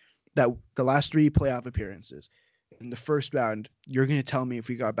 The last three playoff appearances. In the first round, you're going to tell me if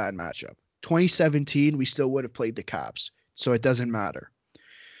we got a bad matchup. 2017, we still would have played the Caps, so it doesn't matter.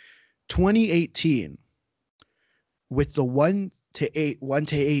 2018, with the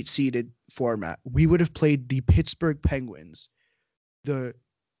 1-8 seeded format, we would have played the Pittsburgh Penguins, the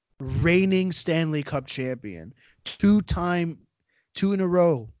reigning Stanley Cup champion, two in a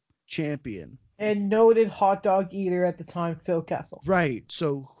row champion. And noted hot dog eater at the time, Phil Kessel. Right.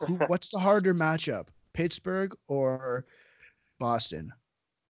 So what's the harder matchup? Pittsburgh or Boston?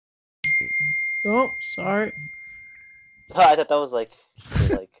 Oh, sorry. I thought that was like,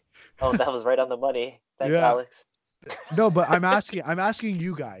 that was right on the money. Thanks, Yeah. Alex. No, but I'm asking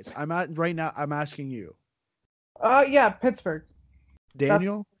you guys. I'm asking you. Yeah, Pittsburgh.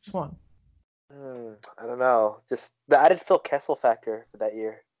 Daniel? That's one. I don't know. Just the added Phil Kessel factor for that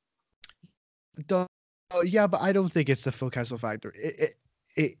year. Yeah, but I don't think it's the Phil Kessel factor.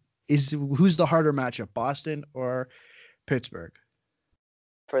 It is who's the harder matchup, Boston or Pittsburgh?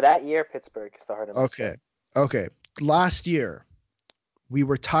 For that year, Pittsburgh is the harder matchup. Okay. Last year, we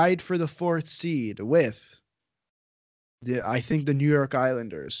were tied for the 4th seed with I think the New York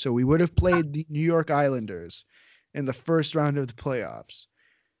Islanders. So we would have played the New York Islanders in the first round of the playoffs.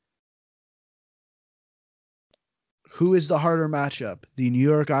 Who is the harder matchup, the New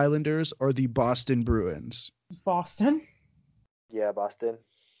York Islanders or the Boston Bruins? Boston. Yeah, Boston.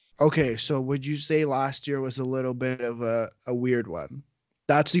 Okay, so would you say last year was a little bit of a weird one?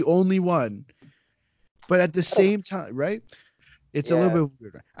 That's the only one. But at the same time, right? It's a little Yeah. bit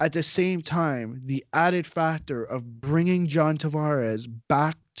weird. At the same time, the added factor of bringing John Tavares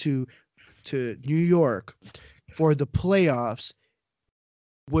back to New York for the playoffs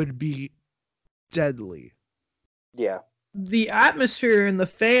would be deadly. Yeah. The atmosphere and the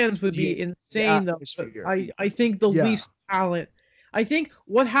fans would be The insane, though. But atmosphere. I think the Yeah. Leafs' talent. I think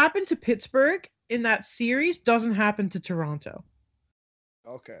what happened to Pittsburgh in that series doesn't happen to Toronto.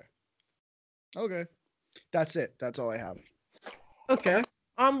 Okay. Okay. That's it. That's all I have. Okay.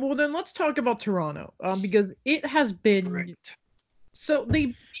 Well then let's talk about Toronto. Because it has been Great. so they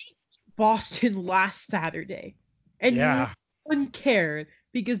beat Boston last Saturday, and Yeah. no one cared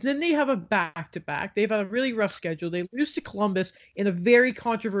because then they have a back-to-back. They've had a really rough schedule. They lose to Columbus in a very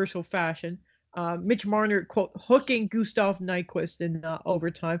controversial fashion. Mitch Marner, quote, hooking Gustav Nyquist in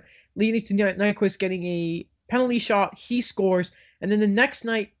overtime, leading to Nyquist getting a penalty shot. He scores. And then the next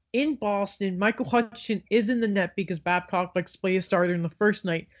night in Boston, Michael Hutchinson is in the net because Babcock likes to play a starter in the first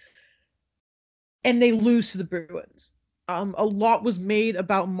night. And they lose to the Bruins. A lot was made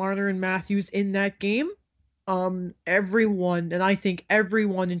about Marner and Matthews in that game. Everyone, and I think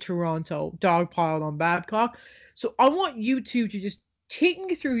everyone in Toronto dogpiled on Babcock. So I want you two to just take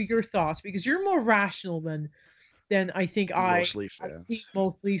me through your thoughts because you're more rational than I think Most Leaf I think fans.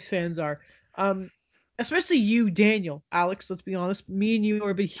 most Leafs fans are. Especially you, Daniel. Alex, let's be honest. Me and you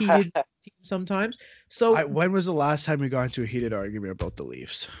are a bit heated sometimes. So When was the last time we got into a heated argument about the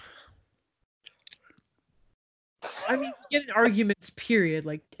Leafs? I mean, we get in arguments, period,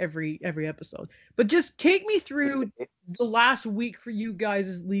 like every episode. But just take me through the last week for you guys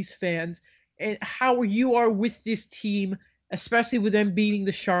as Leafs fans and how you are with this team, especially with them beating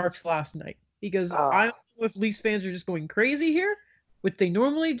the Sharks last night. Because I don't know if Leafs fans are just going crazy here, which they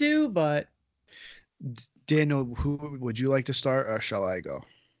normally do, but Daniel, who would you like to start, or shall I go?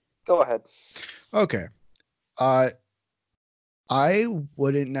 Go ahead. Okay. I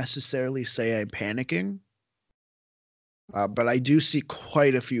wouldn't necessarily say I'm panicking, but I do see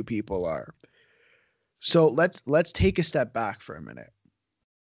quite a few people are. So let's take a step back for a minute.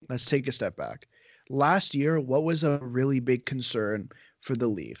 Let's take a step back. Last year, what was a really big concern for the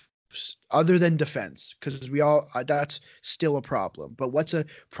Leafs, other than defense? Because we all that's still a problem. But what's a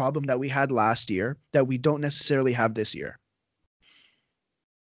problem that we had last year that we don't necessarily have this year?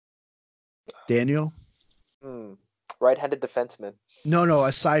 Daniel? Right-handed defenseman. No.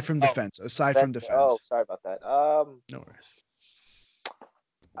 Aside from defense. Aside from defense. Oh, sorry about that. No worries.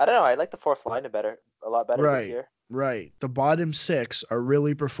 I don't know. I like the fourth line a lot better this year. Right. The bottom six are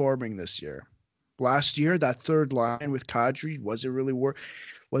really performing this year. Last year, that third line with Kadri wasn't really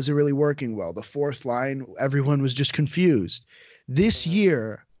working well. The fourth line, everyone was just confused. This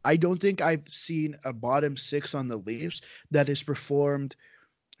year, I don't think I've seen a bottom six on the Leafs that has performed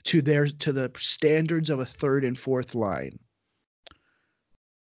to the standards of a third and fourth line.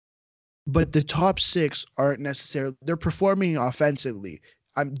 But the top six aren't necessarily, they're performing offensively.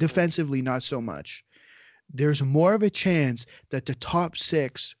 Defensively, not so much. There's more of a chance that the top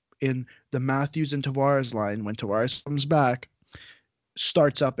six in the Matthews and Tavares line, when Tavares comes back,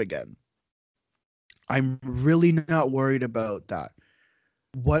 starts up again. I'm really not worried about that.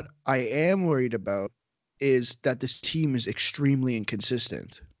 What I am worried about is that this team is extremely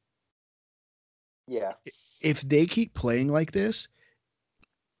inconsistent. Yeah. If they keep playing like this,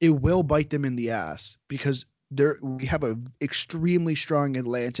 it will bite them in the ass because we have an extremely strong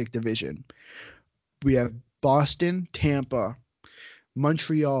Atlantic division. We have Boston, Tampa,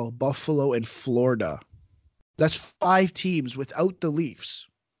 Montreal, Buffalo, and Florida. That's 5 teams without the Leafs.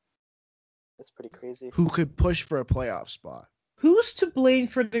 That's pretty crazy. Who could push for a playoff spot. Who's to blame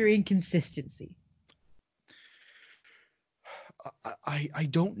for their inconsistency? I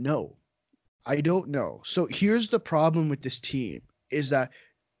don't know. I don't know. So here's the problem with this team is that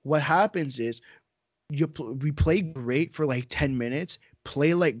what happens is we play great for like 10 minutes,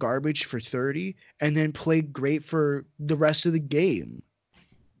 play like garbage for 30, and then play great for the rest of the game.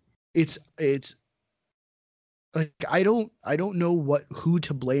 It's like I don't know who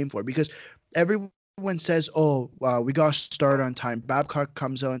to blame for because everyone says, "Oh, we got to start on time." Babcock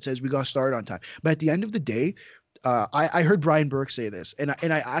comes out and says, "We got to start on time." But at the end of the day, I heard Brian Burke say this, and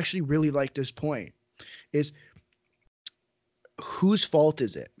I actually really like this point: is whose fault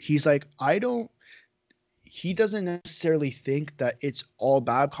is it? He's like, he doesn't necessarily think that it's all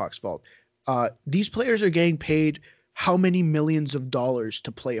Babcock's fault. These players are getting paid how many millions of dollars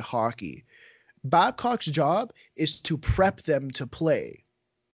to play hockey. Babcock's job is to prep them to play,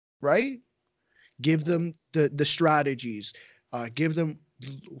 right? Give them the strategies, give them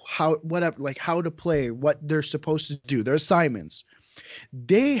how to play, what they're supposed to do, their assignments.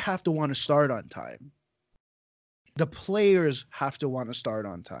 They have to want to start on time. The players have to want to start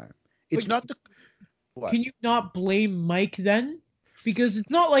on time. It's not the what? Can you not blame Mike then? Because it's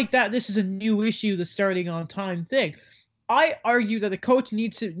not like that. This is a new issue, the starting on time thing. I argue that the coach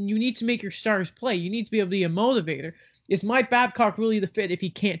need to make your stars play. You need to be able to be a motivator. Is Mike Babcock really the fit if he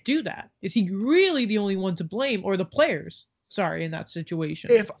can't do that? Is he really the only one to blame, or the players? Sorry, in that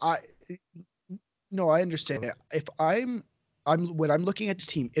situation. No, I understand. If when I'm looking at the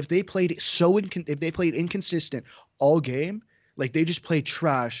team, if they played inconsistent all game, like they just played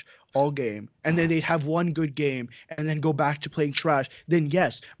trash all game, and then they'd have one good game and then go back to playing trash, then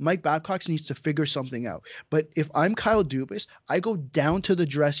yes, Mike Babcock needs to figure something out. But if I'm Kyle Dubas, I go down to the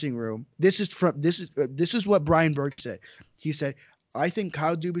dressing room. This is what Brian Burke said. He said, I think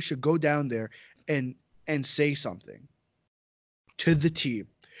Kyle Dubas should go down there and say something to the team.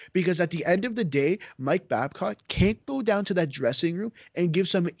 Because at the end of the day, Mike Babcock can't go down to that dressing room and give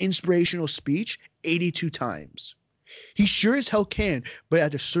some inspirational speech 82 times. He sure as hell can, but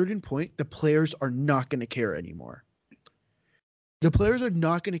at a certain point, the players are not going to care anymore. The players are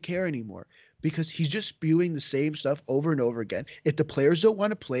not going to care anymore because he's just spewing the same stuff over and over again. If the players don't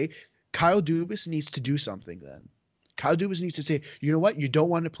want to play, Kyle Dubas needs to do something then. Kyle Dubas needs to say, you know what? You don't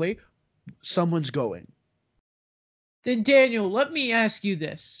want to play? Someone's going. Then, Daniel, let me ask you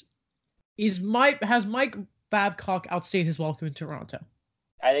this. Has Mike Babcock outstayed his welcome in Toronto?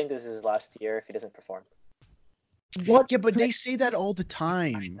 I think this is his last year if he doesn't perform. What? Yeah, but they say that all the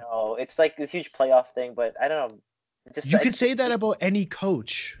time. No, it's like a huge playoff thing, but I don't know. You could say that about any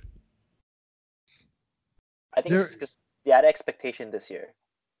coach. I think it's because they had expectation this year.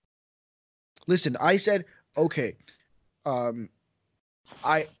 Listen, I said, okay.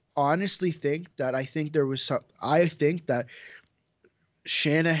 I honestly think that I think that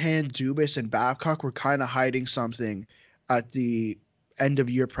Shanahan, Dubas, and Babcock were kind of hiding something at the end of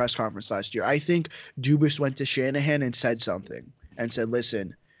year press conference last year. I think Dubas went to Shanahan and said something and said,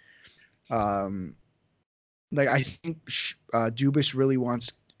 listen, I think Dubas really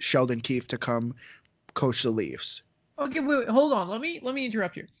wants Sheldon Keefe to come coach the Leafs. Okay, wait, hold on. Let me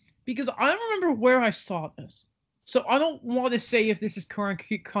interrupt you because I don't remember where I saw this. So I don't want to say if this is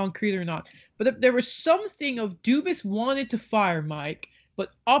concrete or not. But there was something of Dubas wanted to fire Mike,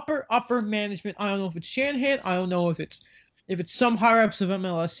 but upper management, I don't know if it's Shanahan, I don't know if it's some higher ups of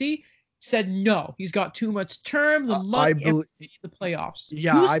MLSE, said no. He's got too much term, the money, the playoffs.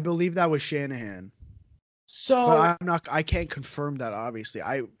 Yeah, I believe that was Shanahan. So but I can't confirm that, obviously.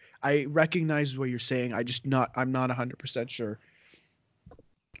 I recognize what you're saying. I'm not 100% sure.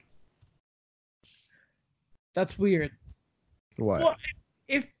 That's weird. What? Well,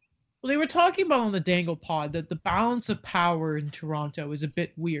 if they were talking about on the Dangle pod that the balance of power in Toronto is a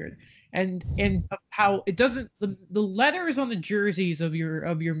bit weird, and how it doesn't the letters on the jerseys of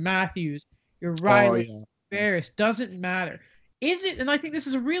your Matthews, your Riley, Barris doesn't matter. Is it? And I think this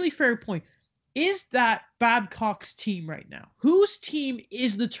is a really fair point. Is that Babcock's team right now? Whose team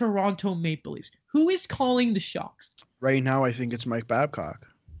is the Toronto Maple Leafs? Who is calling the shots? Right now, I think it's Mike Babcock.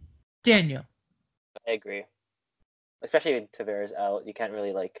 Daniel. I agree. Especially with Tavares out, you can't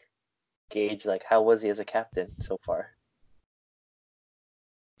really gauge how was he as a captain so far.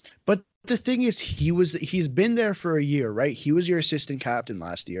 But the thing is, he's been there for a year, right? He was your assistant captain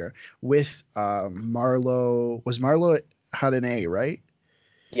last year with Marleau. Was Marleau had an A, right?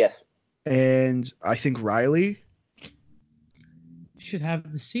 Yes. And I think Riley should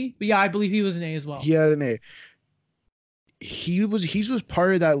have the C. But yeah, I believe he was an A as well. He had an A. He was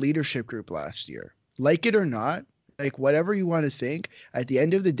part of that leadership group last year. Like it or not, whatever you want to think, at the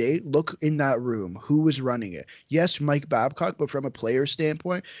end of the day, look in that room. Who was running it? Yes, Mike Babcock, but from a player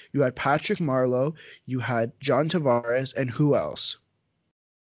standpoint, you had Patrick Marleau, you had John Tavares, and who else?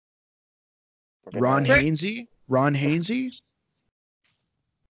 Ron Hainsey?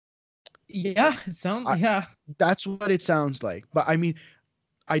 Yeah, it sounds That's what it sounds like. But I mean,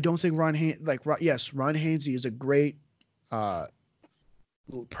 I don't think Ron Hainsey is a great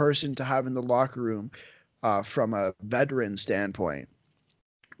person to have in the locker room from a veteran standpoint.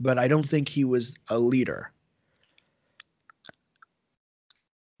 But I don't think he was a leader.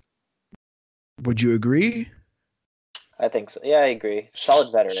 Would you agree? I think so. Yeah, I agree.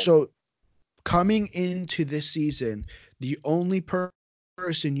 Solid veteran. So coming into this season, the only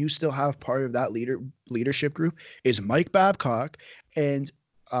person you still have part of that leadership group is Mike Babcock and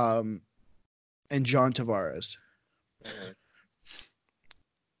John Tavares. Mm-hmm.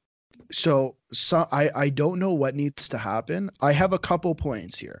 So I don't know what needs to happen. I have a couple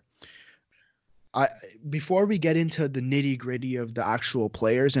points here. I before we get into the nitty gritty of the actual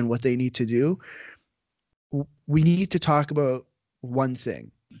players and what they need to do, we need to talk about one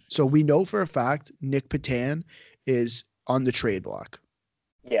thing. So we know for a fact Nick Patan is on the trade block.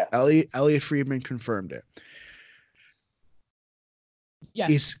 Yeah. Elliot Friedman confirmed it.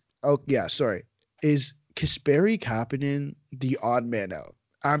 Yes. Is Kasperi Kapanen the odd man out?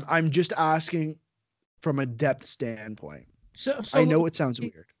 I'm just asking from a depth standpoint. So I know it sounds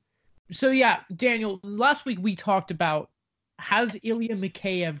weird. So yeah, Daniel, last week we talked about has Ilya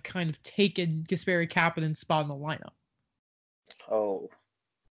Mikheyev kind of taken Kasperi Kapanen's spot in the lineup? Oh.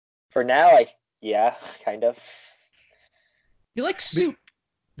 For now, kind of. He likes soup.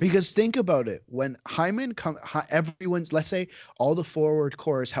 Because think about it. When Hyman everyone's, let's say all the forward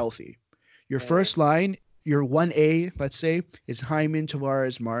core is healthy. Your first line, your 1A, let's say, is Hyman,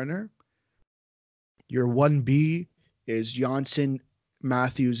 Tavares, Marner. Your 1B is Johnson,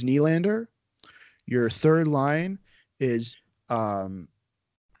 Matthews, Nylander. Your third line is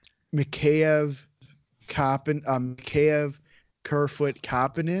Mikheyev, Kerfoot,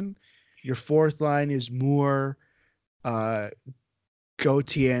 Kapanen. Your fourth line is Moore,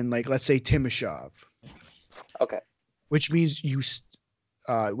 Gauthier, and let's say Timashov. Okay. Which means you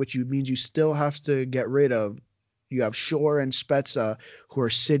still have to get rid of. You have Shore and Spezza who are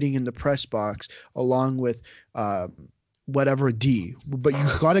sitting in the press box along with whatever D. But you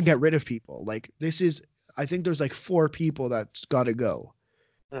got to get rid of people. I think there's 4 people that's got to go.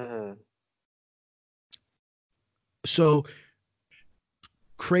 Mm-hmm. So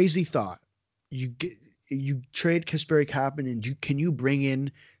crazy thought. You trade Kasperi Kapanen. Can you bring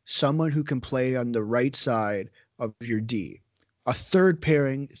in someone who can play on the right side of your D? A third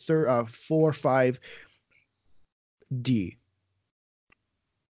pairing, 4-5 D.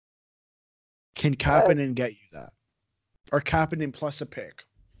 Can Kapanen get you that? Or Kapanen plus a pick?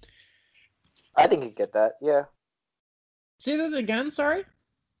 I think he'd get that, yeah. Say that again, sorry?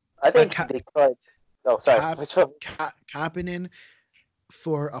 I think they could. Oh, sorry. Kapanen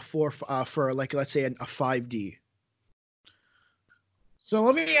for a 4 for let's say a 5D. So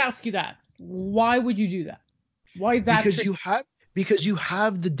let me ask you that. Why would you do that? Why that? Because you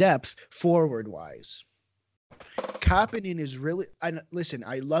have the depth forward wise. Kapanen is really. Listen,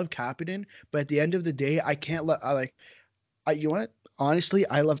 I love Kapanen, but at the end of the day, I can't let. You know what? Honestly,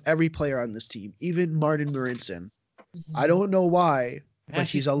 I love every player on this team, even Martin Marincin. Mm-hmm. I don't know why, but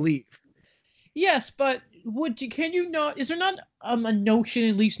he's a Leaf. Yes, but can you not? Is there not a notion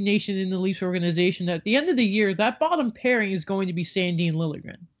in Leafs Nation, in the Leafs organization, that at the end of the year, that bottom pairing is going to be Sandin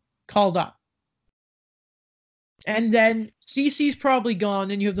Liljegren called up, and then CC's probably gone,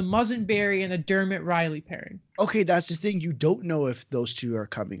 and you have the Muzzin-Berry and a Dermott Riley pairing. Okay, that's the thing. You don't know if those two are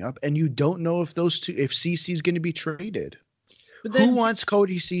coming up, and you don't know if CC's going to be traded. Who wants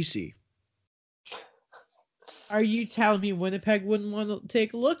Cody Ceci? Are you telling me Winnipeg wouldn't want to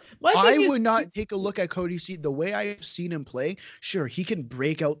take a look? I would not take a look at Cody Ceci. The way I've seen him play, sure, he can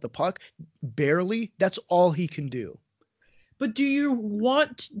break out the puck. Barely. That's all he can do. But do you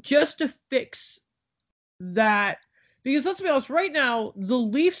want just to fix that? Because let's be honest, right now, the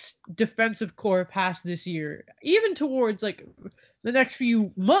Leafs defensive core past this year, even towards the next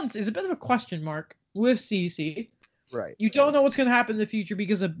few months, is a bit of a question mark with Ceci. Right. You don't know what's going to happen in the future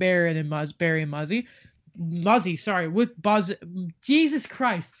because of Barry and Muzzy. Muzzy, sorry, with Buzz. Jesus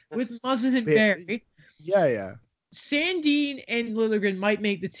Christ, with Muzzin and Barry. Yeah. Sandin and Liljegren might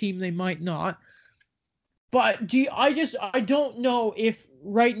make the team, they might not. But I don't know if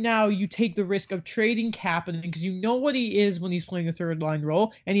right now you take the risk of trading Kapanen because you know what he is when he's playing a third line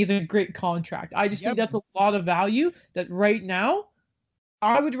role, and he's a great contract. I just think that's a lot of value that right now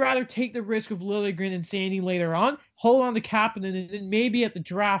I would rather take the risk of Liljegren and Sandin later on, hold on to Kapanen, and then maybe at the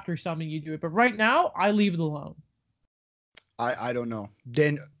draft or something you do it. But right now, I leave it alone. I don't know.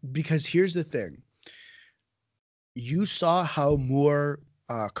 Then, because here's the thing. You saw how Moore,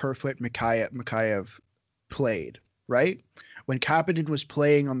 Kerfoot, Mikheyev played, right? When Kapanen was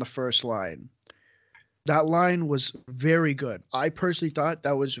playing on the first line, that line was very good. I personally thought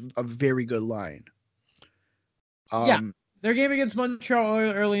that was a very good line. Their game against Montreal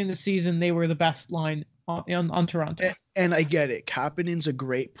early in the season, they were the best line on Toronto. And I get it. Kapanen's a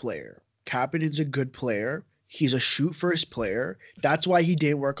great player. Kapanen's a good player. He's a shoot-first player. That's why he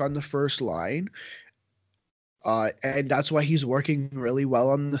didn't work on the first line. And that's why he's working really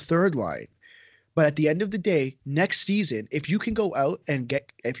well on the third line. But at the end of the day, next season, if you can go out and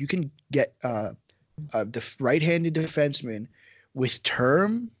get the right-handed defenseman with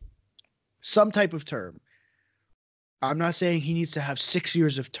some type of term. I'm not saying he needs to have 6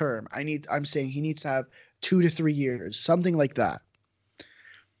 years of term. I'm saying he needs to have 2 to 3 years, something like that.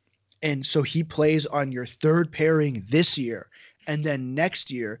 And so he plays on your third pairing this year. And then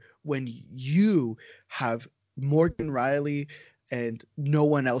next year, when you have Morgan Riley and no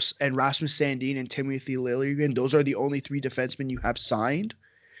one else, and Rasmus Sandin and Timothy Liljegren, those are the only 3 defensemen you have signed.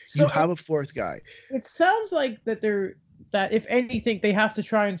 So you have a 4th guy. It sounds like that if anything, they have to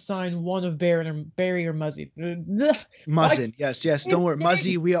try and sign one of Barry or Muzzy. Muzzin, yes. Don't worry,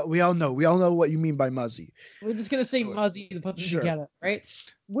 Muzzy. We all know what you mean by Muzzy. We're just gonna say Muzzy to put them Sure. together, right?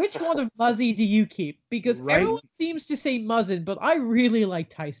 Which one of Muzzy do you keep? Because everyone seems to say Muzzin, but I really like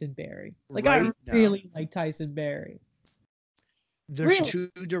Tyson Barrie. I really like Tyson Barrie. There's 2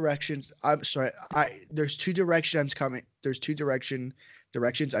 directions. I'm sorry. There's 2 directions I'm coming. There's 2 directions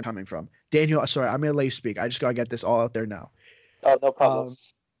I'm coming from. Daniel, sorry, I'm gonna let you speak. I just gotta get this all out there now. Oh, no problem.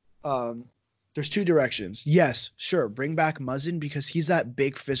 There's 2 directions. Yes, sure, bring back Muzzin because he's that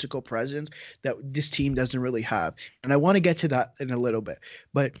big physical presence that this team doesn't really have, and I want to get to that in a little bit.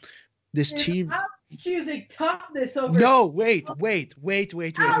 But this team. I'm choosing toughness over. No, wait. No,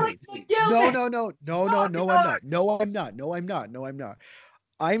 I'm not.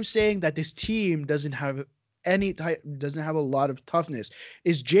 I'm saying that this team doesn't have a lot of toughness.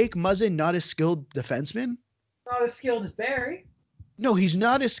 Is Jake Muzzin not a skilled defenseman? Not as skilled as Barrie. No, he's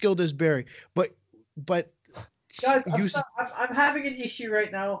not as skilled as Barrie. But guys, I'm having an issue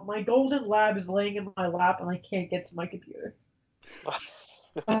right now. My golden lab is laying in my lap, and I can't get to my computer.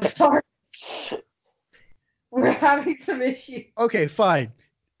 I'm sorry. We're having some issues. Okay, fine.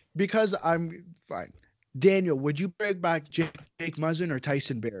 Because I'm fine. Daniel, would you bring back Jake Muzzin or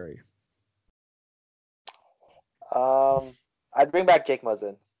Tyson Barrie? I'd bring back Jake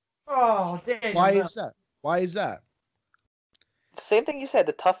Muzzin. Oh, Daniel. Why is that? Same thing you said,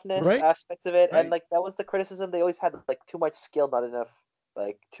 the toughness aspect of it, and like that was the criticism. They always had like too much skill, not enough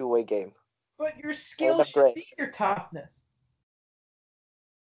like two-way game. But your skill should be your toughness.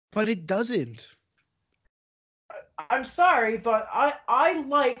 But it doesn't. I'm sorry, but I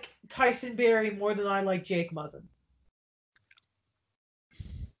like Tyson Barrie more than I like Jake Muzzin.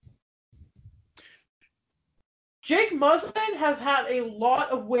 Jake Muzzin has had a lot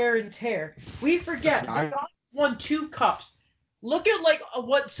of wear and tear. We forget the guy won 2 cups. Look at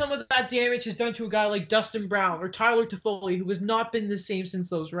what some of that damage has done to a guy like Dustin Brown or Tyler Toffoli, who has not been the same since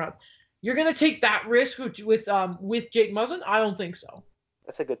those rounds. You're gonna take that risk with Jake Muzzin? I don't think so.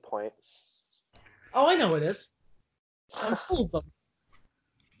 That's a good point. Oh, I know it is. I'm full of them.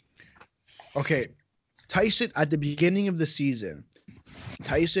 Okay, Tyson at the beginning of the season,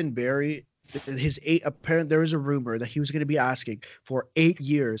 Tyson Barrie. There was a rumor that he was going to be asking for 8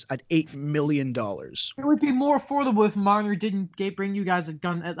 years at $8 million. It would be more affordable if Marner didn't bring you guys at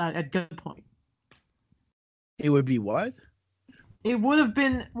gunpoint. It would be what? It would have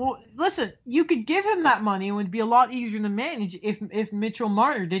been listen. You could give him that money; it would be a lot easier to manage if Mitchell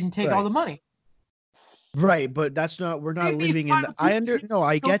Marner didn't take all the money. Right, but that's not. We're not living in the. I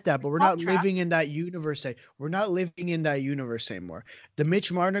get that, but we're not living in that universe. We're not living in that universe anymore. The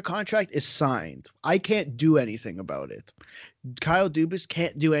Mitch Marner contract is signed. I can't do anything about it. Kyle Dubas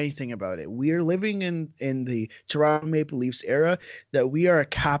can't do anything about it. We are living in the Toronto Maple Leafs era that we are a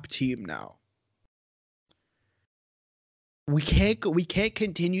cap team now. We can't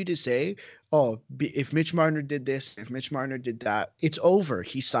continue to say, if Mitch Marner did this, if Mitch Marner did that, it's over.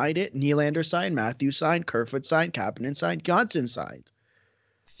 He signed it. Nylander signed. Matthews signed. Kerfoot signed. Kapanen signed. Johnson signed.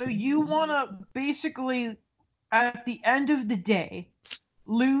 So you want to basically, at the end of the day,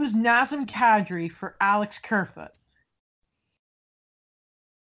 lose Nazem Kadri for Alex Kerfoot.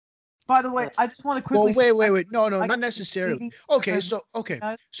 By the way, I just want to quickly. Well, wait. No, not necessarily. Okay, so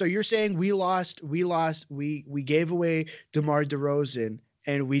you're saying we gave away DeMar DeRozan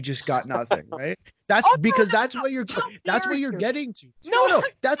and we just got nothing, right? That's that's what you're getting to. No,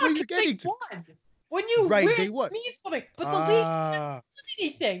 that's what you're getting to. When you win, it means something. But the Leafs didn't do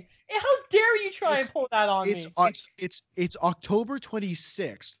anything. And how dare you try and pull that on me? It's October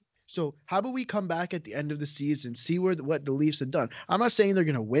 26th. So how about we come back at the end of the season, see what the Leafs have done? I'm not saying they're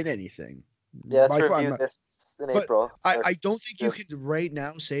going to win anything. Yeah, let's review this in April. I don't think you can right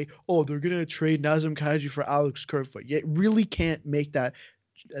now say, they're going to trade Nazem Kadri for Alex Kerfoot. You really can't make that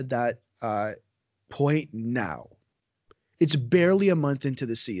point now. It's barely a month into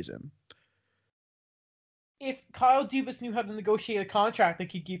the season. If Kyle Dubas knew how to negotiate a contract, they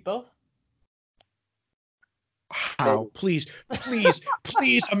could keep both. How? Please,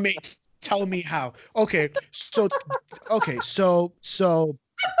 tell me how. Okay, so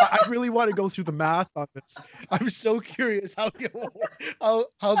I really want to go through the math on this. I'm so curious how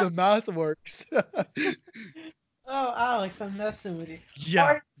the math works. Oh, Alex, I'm messing with you. Yeah. All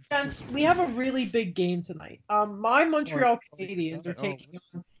right, gents, we have a really big game tonight. My Montreal Canadiens are taking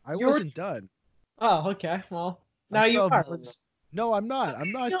on I wasn't done. Oh, okay. Well, now I you still are. have- No, I'm not.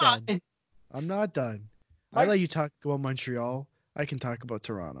 I'm not done. I'm not done. I let you talk about Montreal. I can talk about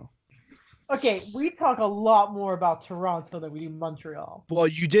Toronto. Okay, we talk a lot more about Toronto than we do Montreal. Well,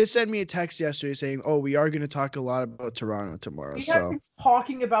 you did send me a text yesterday saying, "Oh, we are going to talk a lot about Toronto tomorrow." We have So, been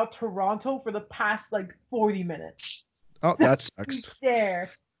talking about Toronto for the past like 40 minutes. oh, that sucks. There.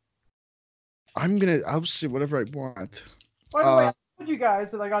 I'll see whatever I want. By the way, I told you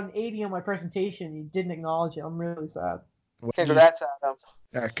guys that I got an 80 on my presentation. You didn't acknowledge it. I'm really sad. Congrats, Adam.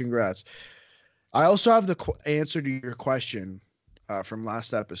 Yeah, congrats. I also have the answer to your question from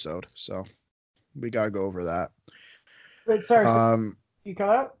last episode, so we gotta go over that. Wait, sorry. You cut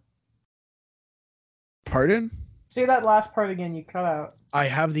out? Pardon? Say that last part again. You cut out. I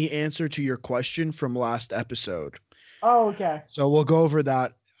have the answer to your question from last episode. Oh, okay. So we'll go over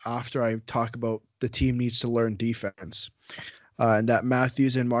that after I talk about the team needs to learn defense. And that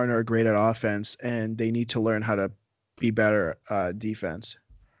Matthews and Martin are great at offense, and they need to learn how to be better defense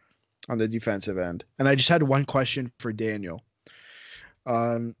on the defensive end. And I just had one question for Daniel.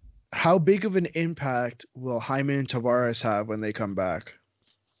 How big of an impact will Hyman and Tavares have when they come back?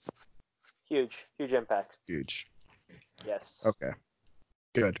 Huge impact. Huge. Yes. Okay.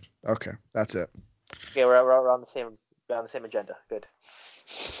 Good. Okay, that's it. Okay, we're on the same agenda. Good.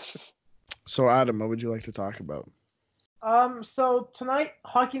 So, Adam, what would you like to talk about? So tonight,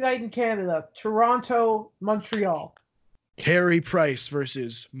 Hockey Night in Canada, Toronto, Montreal. Carey Price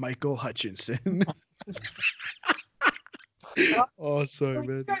versus Michael Hutchinson. Oh, sorry,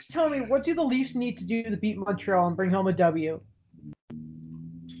 man. You guys tell me, what do the Leafs need to do to beat Montreal and bring home a W?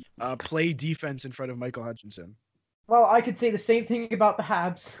 Play defense in front of Michael Hutchinson. Well, I could say the same thing about the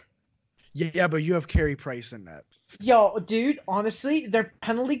Habs. Yeah, but you have Carey Price in that. Yo, dude, honestly, their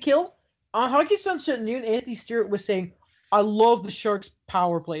penalty kill on Hockey Sunset at noon, Anthony Stewart was saying, I love the Sharks'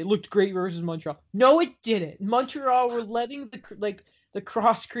 power play. It looked great versus Montreal. No, it didn't. Montreal were letting the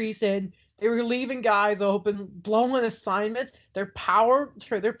cross crease in. They were leaving guys open, blowing assignments. Their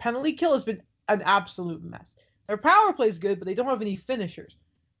penalty kill has been an absolute mess. Their power play is good, but they don't have any finishers.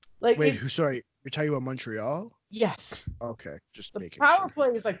 Sorry, you're talking about Montreal? Yes. Okay, just the making power sure. play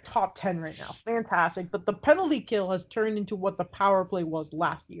is like top 10 right now. Fantastic. But the penalty kill has turned into what the power play was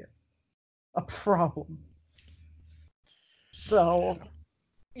last year. A problem. So,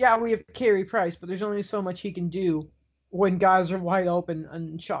 yeah, we have Carey Price, but there's only so much he can do when guys are wide open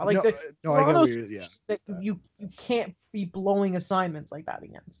and shot. I get what you're, you can't be blowing assignments like that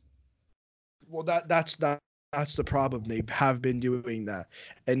against. Well, that's the problem. They have been doing that.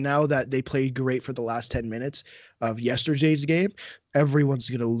 And now that they played great for the last 10 minutes of yesterday's game, everyone's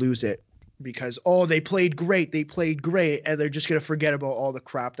going to lose it because, they played great. And they're just going to forget about all the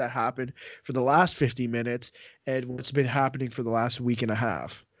crap that happened for the last 50 minutes and what's been happening for the last week and a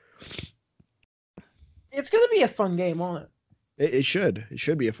half. It's going to be a fun game, won't it? It should. It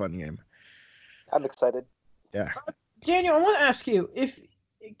should be a fun game. I'm excited. Yeah. Daniel, I want to ask you,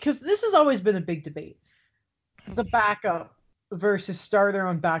 because this has always been a big debate, the backup versus starter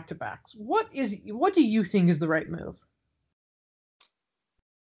on back-to-backs. What do you think is the right move?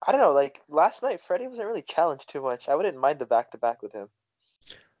 I don't know. Like last night, Freddie wasn't really challenged too much. I wouldn't mind the back-to-back with him.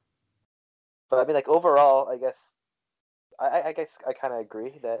 But I mean, like overall, I guess I kind of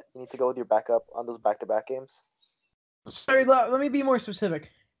agree that you need to go with your backup on those back-to-back games. Sorry, let me be more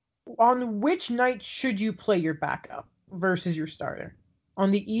specific. On which night should you play your backup versus your starter? On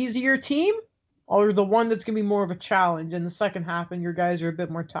the easier team, or the one that's going to be more of a challenge in the second half and your guys are a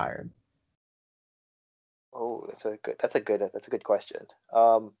bit more tired? Oh, that's a good question.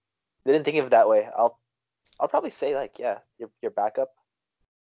 Didn't think of it that way. I'll probably say your backup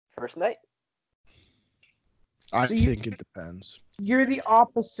first night. I think it depends. You're the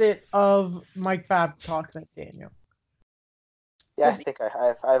opposite of Mike Babcock, Daniel. Yeah, I think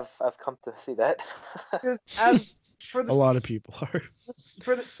I've come to see that. A lot of people are.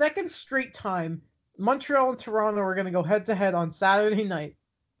 For the second straight time, Montreal and Toronto are going to go head-to-head on Saturday night.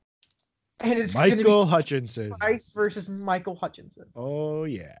 And it's Michael Hutchinson. Price versus Michael Hutchinson. Oh,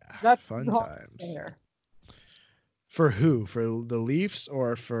 yeah. That's fun times. Fair. For who? For the Leafs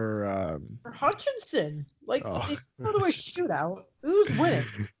or for Hutchinson? Like, it's not a shootout. Who's winning?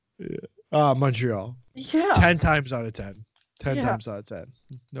 Montreal. Yeah. 10 times out of 10. 10 times out of 10.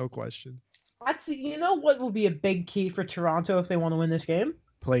 No question. You know what will be a big key for Toronto if they want to win this game?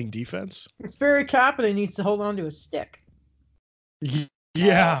 Playing defense? Spiri Kapanen needs to hold on to his stick.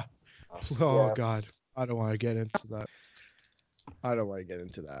 Yeah. God. I don't want to get into that.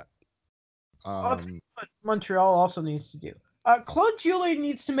 What Montreal also needs to do. Claude Julien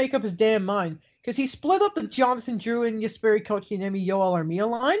needs to make up his damn mind because he split up the Jonathan Drew and Jesperi Kotkaniemi Yoel Armia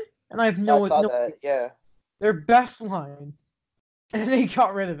line, and I have I saw that. Yeah. their best line, and they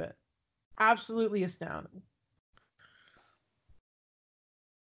got rid of it. Absolutely astounding.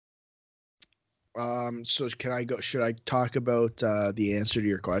 So can I go? Should I talk about the answer to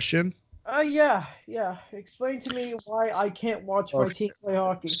your question? Yeah. Explain to me why I can't watch my team play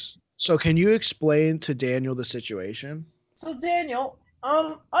hockey. So can you explain to Daniel the situation? So Daniel,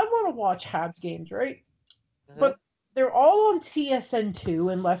 I want to watch Habs games, right? Mm-hmm. But they're all on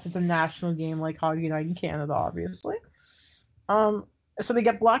TSN2 unless it's a national game like Hockey Night in Canada, obviously. So they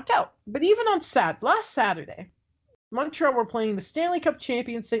get blacked out. But even on last Saturday, Montreal were playing the Stanley Cup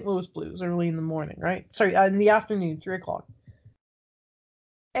champion St. Louis Blues early in the morning, right? Sorry, in the afternoon, 3 o'clock.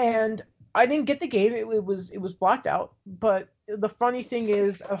 And I didn't get the game. It was blacked out. But the funny thing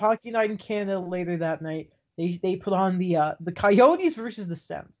is, a Hockey Night in Canada later that night, they put on the Coyotes versus the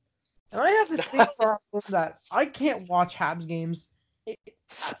Sens. And I have this big problem that I can't watch Habs games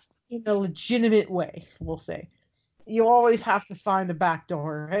in a legitimate way, we'll say. You always have to find a back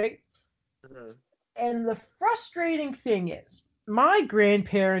door, right? Mm-hmm. And the frustrating thing is, my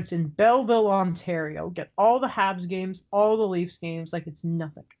grandparents in Belleville, Ontario, get all the Habs games, all the Leafs games, like it's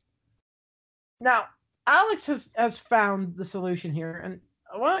nothing. Now, Alex has found the solution here, and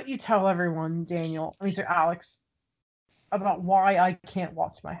why don't you tell everyone, Daniel, Alex, about why I can't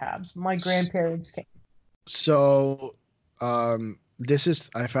watch my Habs. My grandparents can't. So, I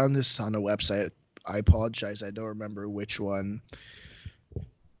found this on a website. I apologize, I don't remember which one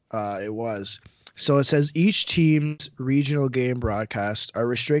it was. So it says each team's regional game broadcasts are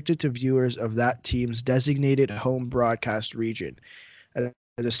restricted to viewers of that team's designated home broadcast region, as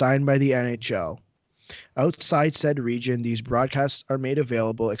assigned by the NHL. Outside said region, these broadcasts are made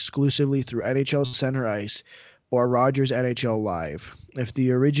available exclusively through NHL Center Ice or Rogers NHL Live. If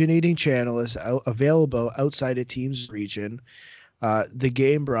the originating channel is available outside a team's region, the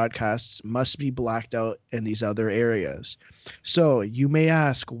game broadcasts must be blacked out in these other areas. So you may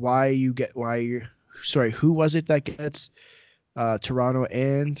ask who was it that gets Toronto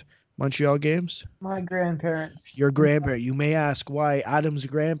and Montreal games? My grandparents. Your grandparent. You may ask why Adam's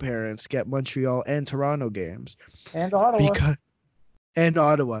grandparents get Montreal and Toronto games. And Ottawa.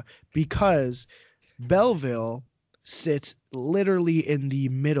 Because Belleville sits literally in the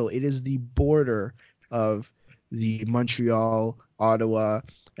middle. It is the border of the Montreal, Ottawa,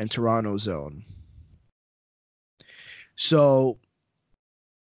 and Toronto zone. So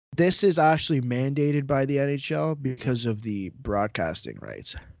this is actually mandated by the NHL because of the broadcasting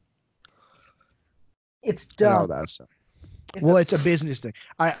rights. It's dumb. It's a business thing.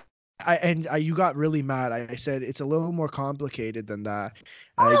 You got really mad. I said it's a little more complicated than that.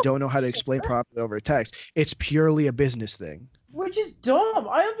 I don't know how to explain properly over text. It's purely a business thing. Which is dumb.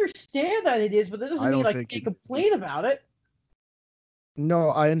 I understand that it is, but that doesn't mean I can't complain about it. No,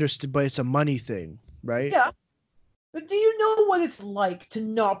 I understand, but it's a money thing, right? Yeah. But do you know what it's like to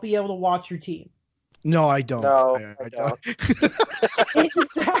not be able to watch your team? No, I don't. No, I don't.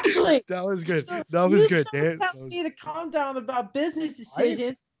 Exactly. That was good. So that was good, Dan. You me to calm down about business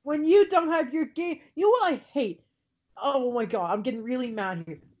decisions when you don't have your game. You know what I hate? Oh my god, I'm getting really mad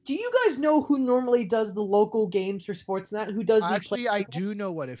here. Do you guys know who normally does the local games for Sportsnet? Who does Actually, I do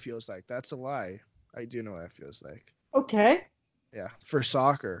know what it feels like. That's a lie. I do know what it feels like. Okay. Yeah, for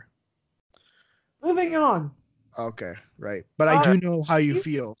soccer. Moving on. Okay, right. But I do know how you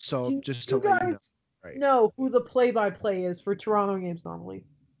feel, so just to let you know. Right. Know who the play-by-play is for Toronto games normally.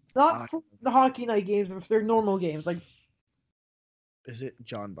 Not for the Hockey Night games, but for their normal games. Like, is it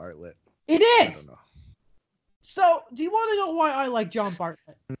John Bartlett? It is! I don't know. So, do you want to know why I like John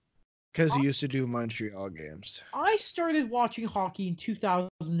Bartlett? Because he used to do Montreal games. I started watching hockey in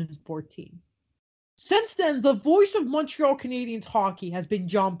 2014. Since then, the voice of Montreal Canadiens hockey has been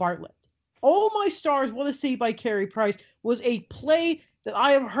John Bartlett. All My Stars, Want to Say by Carey Price was a play that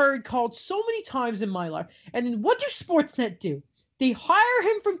I have heard called so many times in my life. And what do Sportsnet do? They hire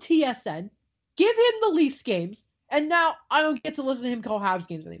him from TSN, give him the Leafs games, and now I don't get to listen to him call Habs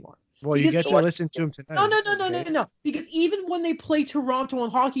games anymore. Well, you get to listen to him tonight. No. Because even when they play Toronto on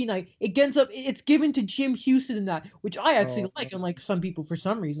Hockey Night, it's given to Jim Houston in that, which I actually like, unlike some people for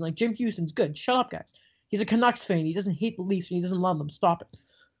some reason. Like, Jim Houston's good. Shut up, guys. He's a Canucks fan. He doesn't hate the Leafs and he doesn't love them. Stop it.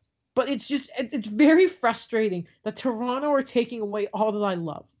 But it's very frustrating that Toronto are taking away all that I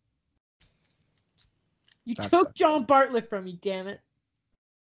love. You took John Bartlett from me, damn it.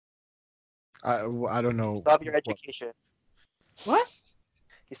 I don't know. You still have your education. What?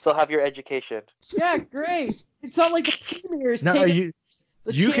 You still have your education. Yeah, great. It's not like the Premier is now, taking...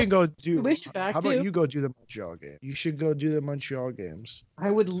 You can go do. Tuition back, How about too. you go do the Montreal game? You should go do the Montreal games.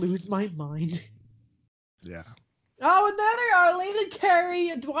 I would lose my mind. Yeah. Oh, and there they are, Lane and Carey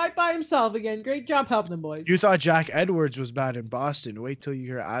and Dwight by himself again. Great job helping them, boys. You thought Jack Edwards was bad in Boston. Wait till you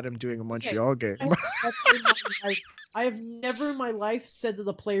hear Adam doing a Montreal game. I have never in my life said that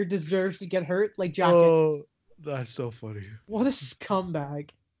the player deserves to get hurt like Jack. Oh, that's so funny. What a scumbag!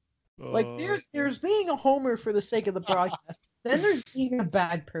 Like Oh. there's being a homer for the sake of the broadcast. Then there's being a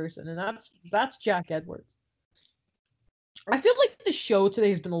bad person, and that's Jack Edwards. I feel like the show today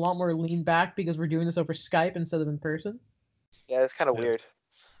has been a lot more lean back because we're doing this over Skype instead of in person. Yeah, it's kind of weird.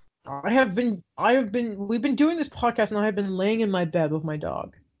 We've been doing this podcast, and I have been laying in my bed with my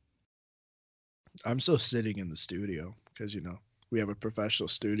dog. I'm still sitting in the studio because we have a professional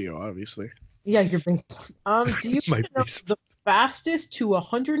studio, obviously. Yeah, you're based. Do you My know basement. the fastest to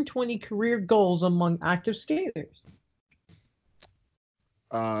 120 career goals among active skaters?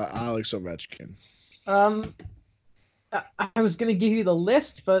 Alex Ovechkin. I was gonna give you the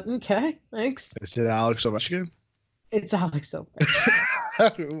list, but okay, thanks. Is it Alex Ovechkin? It's Alex Ovechkin. I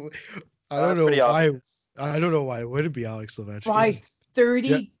don't That's know pretty why. obvious. I don't know why it wouldn't be Alex Ovechkin. By 30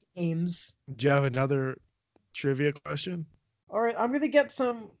 Yeah. games. Do you have another trivia question? All right, I'm gonna get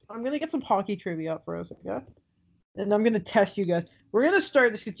some hockey trivia up for us, okay? And I'm gonna test you guys. We're gonna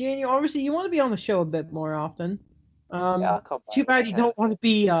start this because Daniel, obviously, you want to be on the show a bit more often. Yeah, I'll come Too back. bad you don't want to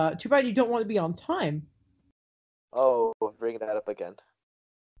be. Too bad you don't want to be on time. Oh, bring that up again.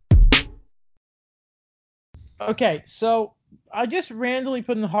 Okay, so I just randomly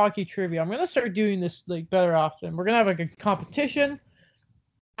put in hockey trivia. I'm gonna start doing this like better often. We're gonna have like a competition.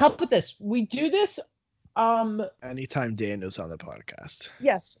 How about this? We do this. Anytime Daniel's on the podcast.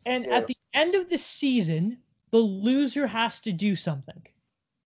 Yes, and Yeah. at the end of the season, the loser has to do something.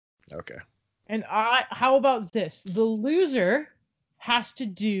 Okay. And how about this? The loser has to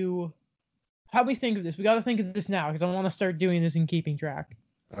do. How do we think of this? We got to think of this now because I want to start doing this and keeping track.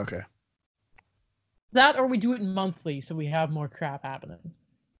 Okay. That or we do it monthly so we have more crap happening.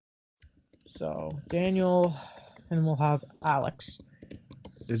 So Daniel, and we'll have Alex.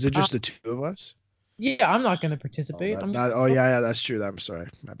 Is it just the two of us? Yeah, I'm not going to Oh, participate. yeah, that's true. I'm sorry.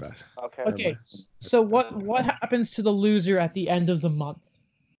 My bad. Okay. Okay, so what happens to the loser at the end of the month?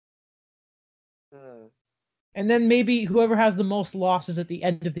 Hmm. And then maybe whoever has the most losses at the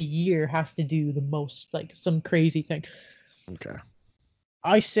end of the year has to do the most, like some crazy thing. Okay.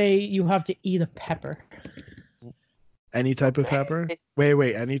 I say you have to eat a pepper. Any type of pepper?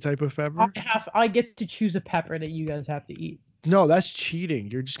 Wait. Any type of pepper? I get to choose a pepper that you guys have to eat. No, that's cheating.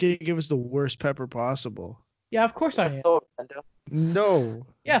 You're just gonna give us the worst pepper possible. Yeah, of course I am. So random. No.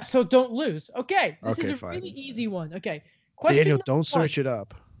 Yeah, so don't lose. Okay, this is Okay, a fine. really easy one. Okay, question Daniel, number don't one. search it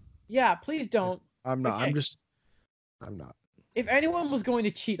up. Yeah, please don't. I'm not. Okay. I'm not. If anyone was going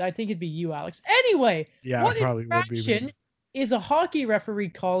to cheat, I think it'd be you, Alex. Anyway, Yeah, what it probably would be infraction me. is a hockey referee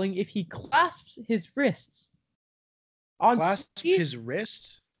calling if he clasps his wrists? On Clasp speed- his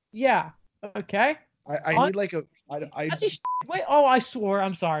wrist? Yeah. Okay. I On- need like a That's a wait. Oh, I swore.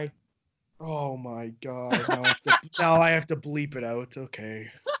 I'm sorry. Oh my god. Now I have to bleep it out. Okay.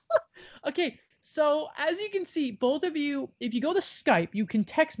 Okay. So as you can see, both of you, if you go to Skype, you can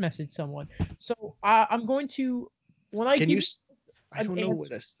text message someone. So I'm going to when I Can give you I an don't know what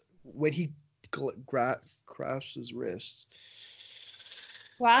answer. this when he grasps his wrist.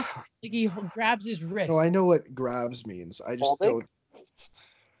 clasp, like he grabs his wrist. No, I know what grabs means. I just Holding? don't.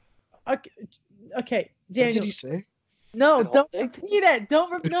 Okay, What Daniel. did he say? No, Did don't holding? repeat it.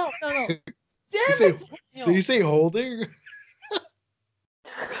 Don't. No. Damn say- it, Daniel. Did he say holding?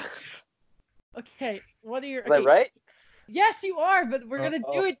 Okay, what are your? Is that okay, right? Yes, you are, but we're gonna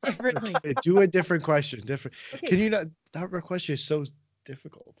Oh. do it differently. Okay, do a different question. Different. Okay. Can you not? That question is so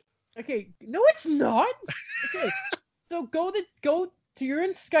difficult. Okay, no, it's not. Okay, so go to you're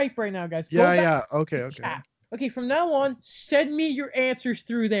in Skype right now, guys. Go Yeah, back yeah. Okay, to okay. chat. Okay, from now on, send me your answers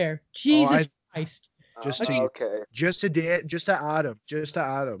through there. Jesus Christ. Just to- Okay. Just to Adam. Just to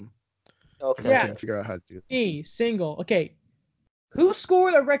Adam. Okay. Yeah. I can figure out how to do it. Me, single. Okay. Who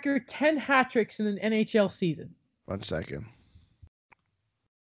scored a record 10 hat tricks in an NHL season? 1 second.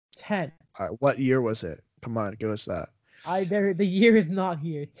 10. What year was it? Come on, give us that. The year is not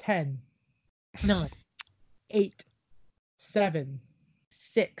here. 10, 9, 8, 7,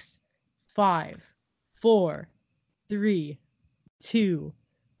 6, 5, 4, 3, 2,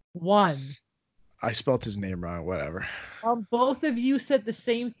 1. I spelled his name wrong. Whatever. Both of you said the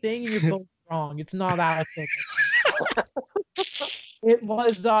same thing, and you're both wrong. It's not Alex. It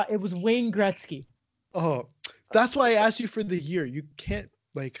was Wayne Gretzky. Oh, that's why I asked you for the year. You can't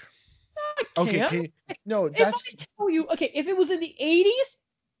like. Okay, Cam. no, If that's I tell you, okay, if it was in the 80s,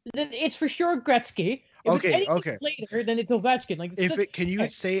 then it's for sure Gretzky. If it's okay. anything Okay. later, then it's Ovechkin. Like, it's If such, it can you okay.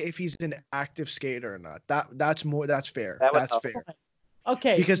 say if he's an active skater or not? That's fair. That would That's help. fair.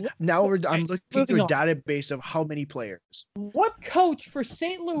 Okay. Because now I'm looking moving through a on. database of how many players. What coach for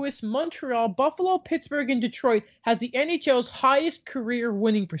St. Louis, Montreal, Buffalo, Pittsburgh, and Detroit has the NHL's highest career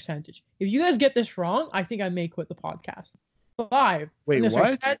winning percentage? If you guys get this wrong, I think I may quit the podcast. 5. Wait, No,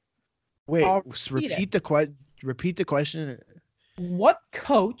 sorry, what? 10. Wait, I'll repeat repeat the question. What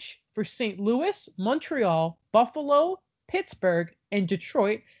coach for St. Louis, Montreal, Buffalo, Pittsburgh, and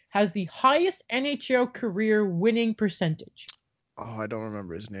Detroit has the highest NHL career winning percentage? Oh, I don't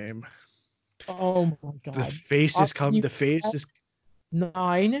remember his name. Oh my The god. face is come. you- The face is.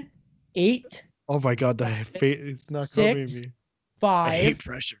 9, 8, Oh my god, the face. It's not coming 6, me. I 5, hate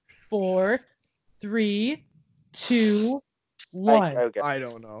pressure. 4, 3, 2, 1. Okay. I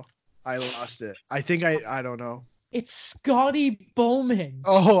don't know. I lost it. I think I don't know. It's Scotty Bowman.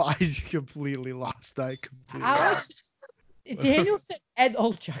 Oh, I completely lost that. Completely. Alex, Daniel said Ed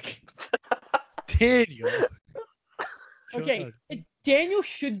Olchuk. Daniel. Okay, God. Daniel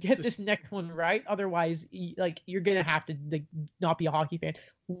should get Just- this next one right. Otherwise, you're gonna have to not be a hockey fan.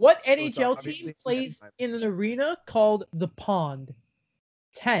 What So it's NHL obviously team it's plays not in an arena called the Pond?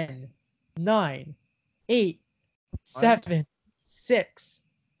 10, 9, 8, 7, 6,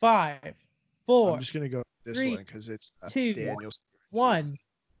 5, 4, I'm just gonna go with this 3, one because it's 2, Daniel's. 1.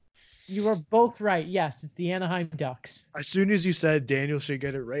 You are both right. Yes, it's the Anaheim Ducks. As soon as you said Daniel should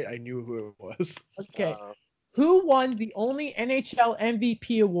get it right, I knew who it was. Okay. Who won the only NHL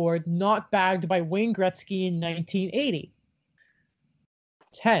MVP award not bagged by Wayne Gretzky in 1980?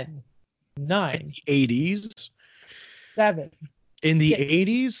 10, 9, In the 80s? 7. In the Six.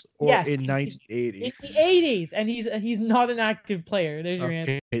 80s or Yes, in in 1980? the 80s, and he's not an active player. There's your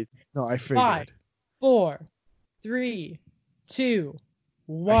answer. Okay. No, I figured. 5, 4, 3, 2,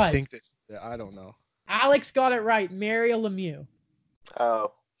 1. I think this. I don't know. Alex got it right. Mario Lemieux.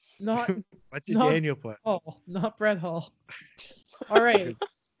 Oh. Not What did No. Daniel put? Hall. Not Brett Hall. All right.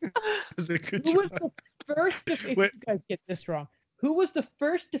 It was a good Who was try. the first? If you Wait. guys get this wrong, who was the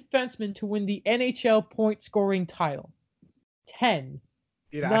first defenseman to win the NHL point scoring title? 10,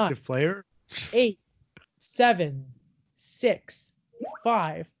 An Nine. active player? 8, 7, 6,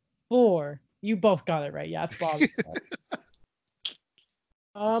 5, 4. You both got it right. Yeah, it's Bob.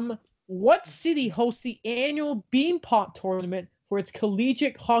 What city hosts the annual Beanpot tournament for its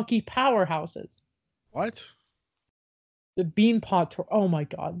collegiate hockey powerhouses? What? The Beanpot tour. Oh my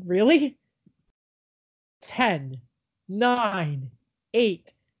god, really? 10, 9,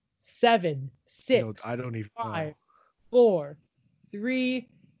 8, 7, 6, No, I don't even know. 5, 4, 3,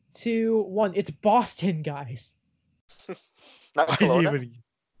 2, 1. It's Boston, guys. Not I didn't Kelowna? even.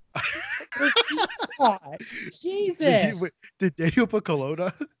 God, Jesus. Did Daniel put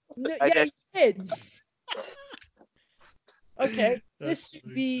Kelowna? No, I yeah, did. you did. Okay, That's this should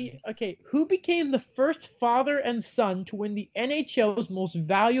pretty be okay. Who became the first father and son to win the NHL's Most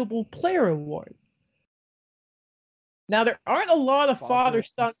Valuable Player award? Now there aren't a lot of Father father and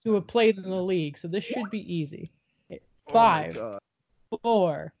sons who have played in the league, so this should be easy. Oh my 5, God.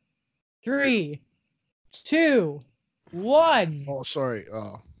 4, 3, 2, 1. Oh, sorry.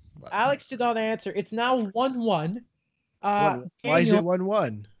 Oh. Alex did not answer. It's now 1-1. Why is it Daniel,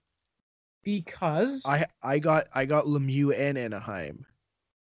 1-1? because I got Lemieux and Anaheim.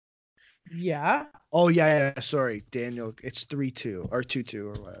 yeah. Oh yeah. Sorry, Daniel. It's 3-2 or 2-2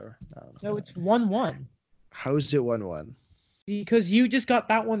 or whatever. I don't know. No, it's 1-1. How is it 1-1? Because you just got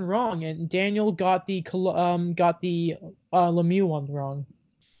that one wrong, and Daniel got the Lemieux one wrong.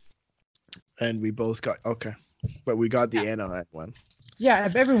 And we both got okay, but we got the Anaheim one. Yeah,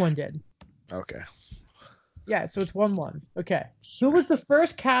 if everyone did. Okay. Yeah, so it's 1-1. Okay. Who was the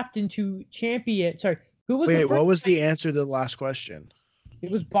first captain to champion? Sorry, who was the Wait, first? what was the answer to the last question?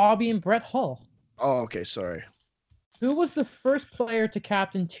 It was Bobby and Brett Hull. Oh, okay. Sorry. Who was the first player to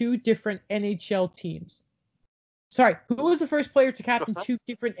captain 2 different NHL teams? Sorry, who was the first player to captain 2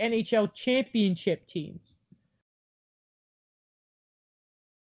 different NHL championship teams?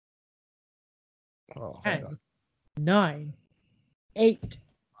 Oh, 10, 9, 8,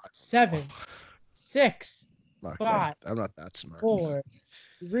 7, 6, God. Five. I'm not that smart. 4,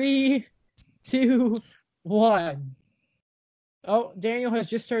 3, 2, 1. Oh, Daniel has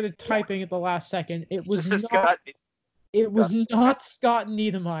just started typing at the last second. It was This is not. Scott. It was not Scott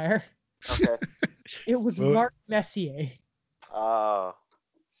Niedermeyer. Okay. It was Well- Mark Messier. Oh.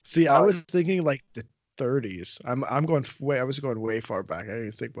 See, I was thinking like the 30s. I'm going way. I was going way far back. I didn't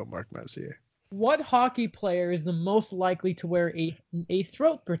even think about Mark Messier. What hockey player is the most likely to wear a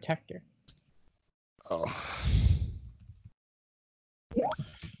throat protector? Oh.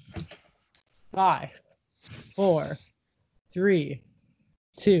 5, 4, 3,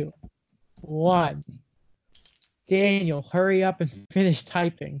 2, 1. Daniel, hurry up and finish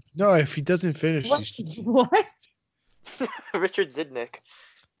typing. No, if he doesn't finish, What? he's What? Richard Zidnik.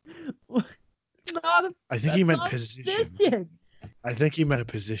 Not a, I think he meant not a position. I think he meant a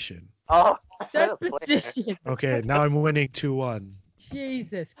position. Oh, That player. position. Okay, now I'm winning 2-1.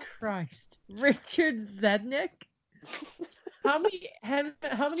 Jesus Christ. Richard Zednik? How many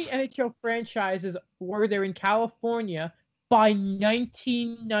NHL franchises were there in California by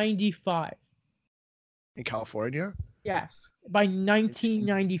 1995? In California? Yes, by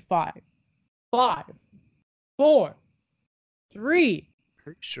 1995. 5, 4, 3,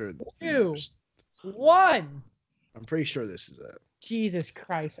 Pretty sure. 2, 1. I'm pretty sure this is it. Jesus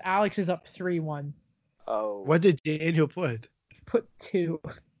Christ. Alex is up 3-1. Oh. What did Daniel put? Put 2.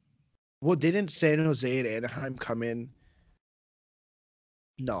 Well, didn't San Jose and Anaheim come in?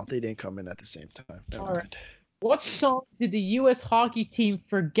 No, they didn't come in at the same time. Never All right. mind. What song did the U.S. hockey team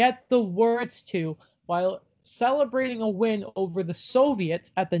forget the words to while celebrating a win over the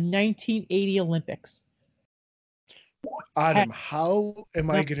Soviets at the 1980 Olympics? Adam, how am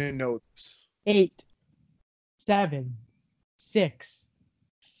I going to know this? 8, 7, 6,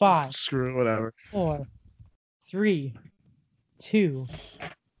 5, Screw it, whatever. 4, 3, 2,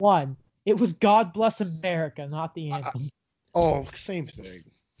 1. It was God Bless America, not the anthem. Oh, same thing.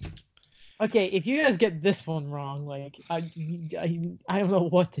 Okay, if you guys get this one wrong, like I don't know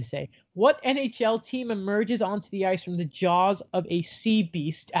what to say. What NHL team emerges onto the ice from the jaws of a sea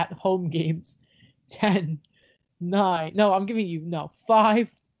beast at home games? 10, 9. No, I'm giving you 5,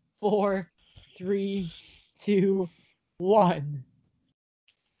 4, 3, 2, 1.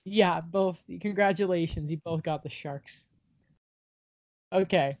 Yeah, both. Congratulations, you both got the Sharks.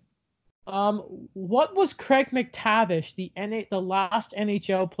 Okay. What was Craig McTavish, the last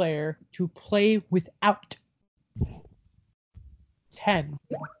NHL player to play without? 10,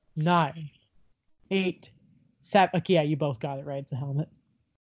 9, 8, 7. Okay, yeah, you both got it right. It's a helmet.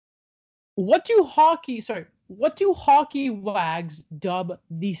 What do hockey wags dub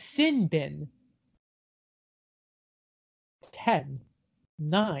the sin bin? 10,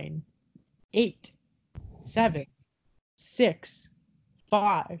 9, 8, 7, 6,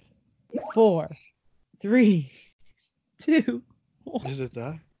 5, 4, 3, 2, 1. Is it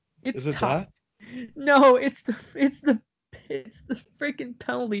that? It's Is it tough. that? No, it's the freaking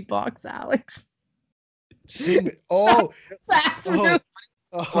penalty box, Alex. Oh, Bathroom.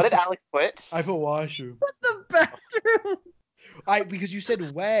 oh. What did Alex put? I put washroom. The bathroom. Because you said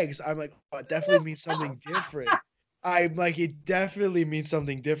wags, I'm like, oh, it definitely means something different. I'm like, it definitely means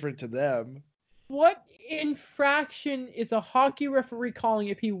something different to them. What infraction is a hockey referee calling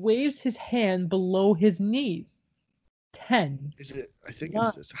if he waves his hand below his knees? 10. Is it? I think Nine.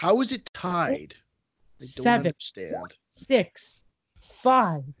 it's this. How is it tied? I don't 7, understand. 6,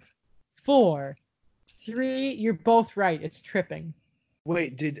 5, 4, 3. You're both right. It's tripping.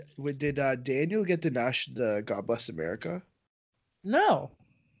 Wait, did Daniel get the God Bless America? No,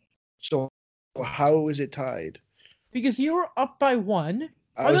 So how is it tied? because you were up by 1.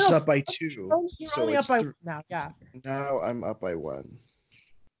 I was no. up by 2. You're So only up it's by 1 now. Yeah. now I'm up by 1.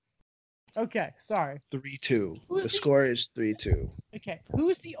 Okay. Sorry. 3-2. Who's The the- score is 3-2. Okay.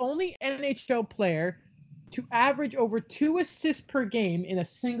 Who's the only NHL player to average over 2 assists per game in a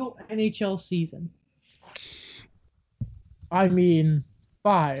single NHL season? I mean,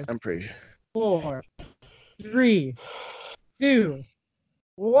 5, I'm pretty. 4, 3, 2,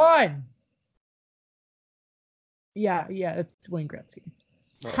 1. Yeah, it's Wayne Gretzky.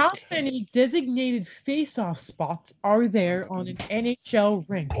 How Okay. many designated face-off spots are there on an NHL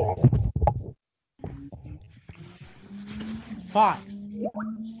rink? 5,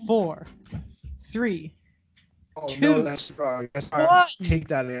 4, 3. Oh 2, no, that's wrong. That's wrong. 1. Take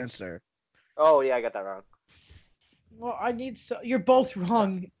that answer. Oh yeah, I got that wrong. Well, you're both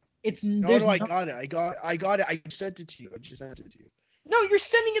wrong. It's No, there's I got it. I got it. I sent it to you. I just sent it to you. No, you're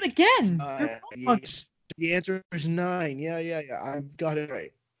sending it again. You're both wrong. Yes. The answer is 9. Yeah. I got it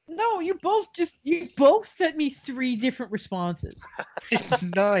right. No, you both sent me 3 different responses. It's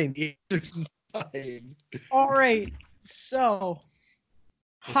 9. The answer's 9. All right, so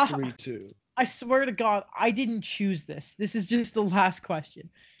It's ha- 3-2. I swear to God, I didn't choose this. This is just the last question,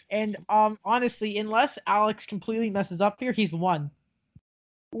 and honestly, unless Alex completely messes up here, he's won.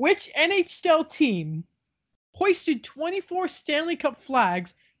 Which NHL team hoisted 24 Stanley Cup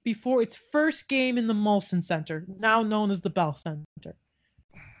flags before its first game in the Molson Center, now known as the Bell Center?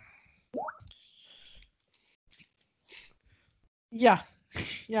 Yeah,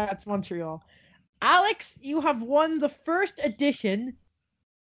 it's Montreal. Alex, you have won the first edition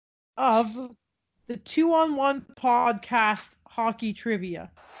of the 2-on-1 podcast hockey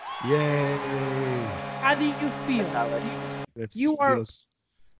trivia. Yay! How do you feel? It You are- feels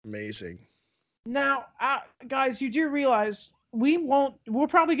amazing. Now, guys, you do realize we're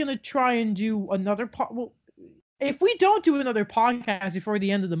probably going to try and do another if we don't do another podcast before the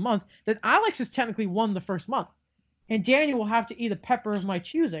end of the month, then Alex has technically won the first month. And Daniel will have to eat a pepper of my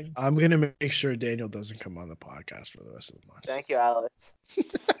choosing. I'm gonna make sure Daniel doesn't come on the podcast for the rest of the month. Thank you, Alex.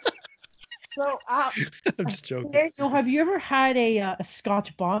 So, I'm just joking. Daniel, have you ever had a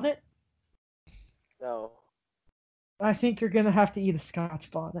Scotch bonnet? No. I think you're going to have to eat a Scotch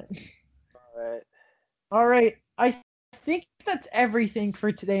bonnet. Alright. All right. I think that's everything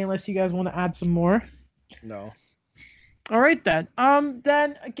for today, unless you guys want to add some more. No. All right, then.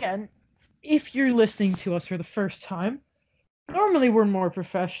 Then, again, if you're listening to us for the first time, normally we're more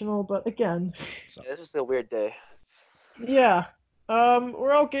professional, but again, This was a weird day. yeah.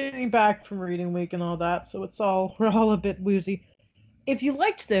 We're all getting back from reading week and all that, so we're all a bit woozy. If you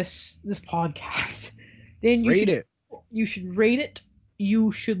liked this podcast, then you should rate it.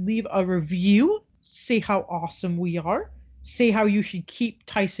 You should leave a review, say how awesome we are, say how you should keep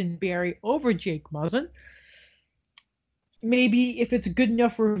Tyson Barrie over Jake Muzzin. Maybe if it's a good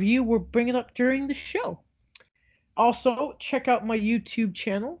enough review, we'll bring it up during the show. Also, check out my YouTube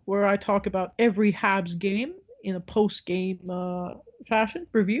channel where I talk about every Habs game in a post-game fashion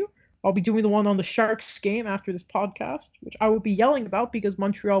review. I'll be doing the one on the Sharks game after this podcast, which I will be yelling about because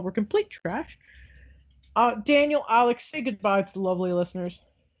Montreal were complete trash. Daniel, Alex, say goodbye to the lovely listeners.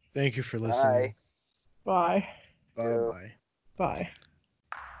 Thank you for listening. Bye. Bye. Bye.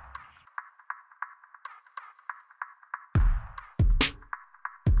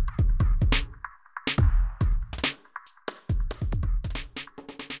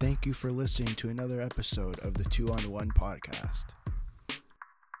 Thank you for listening to another episode of the 2-on-1 podcast.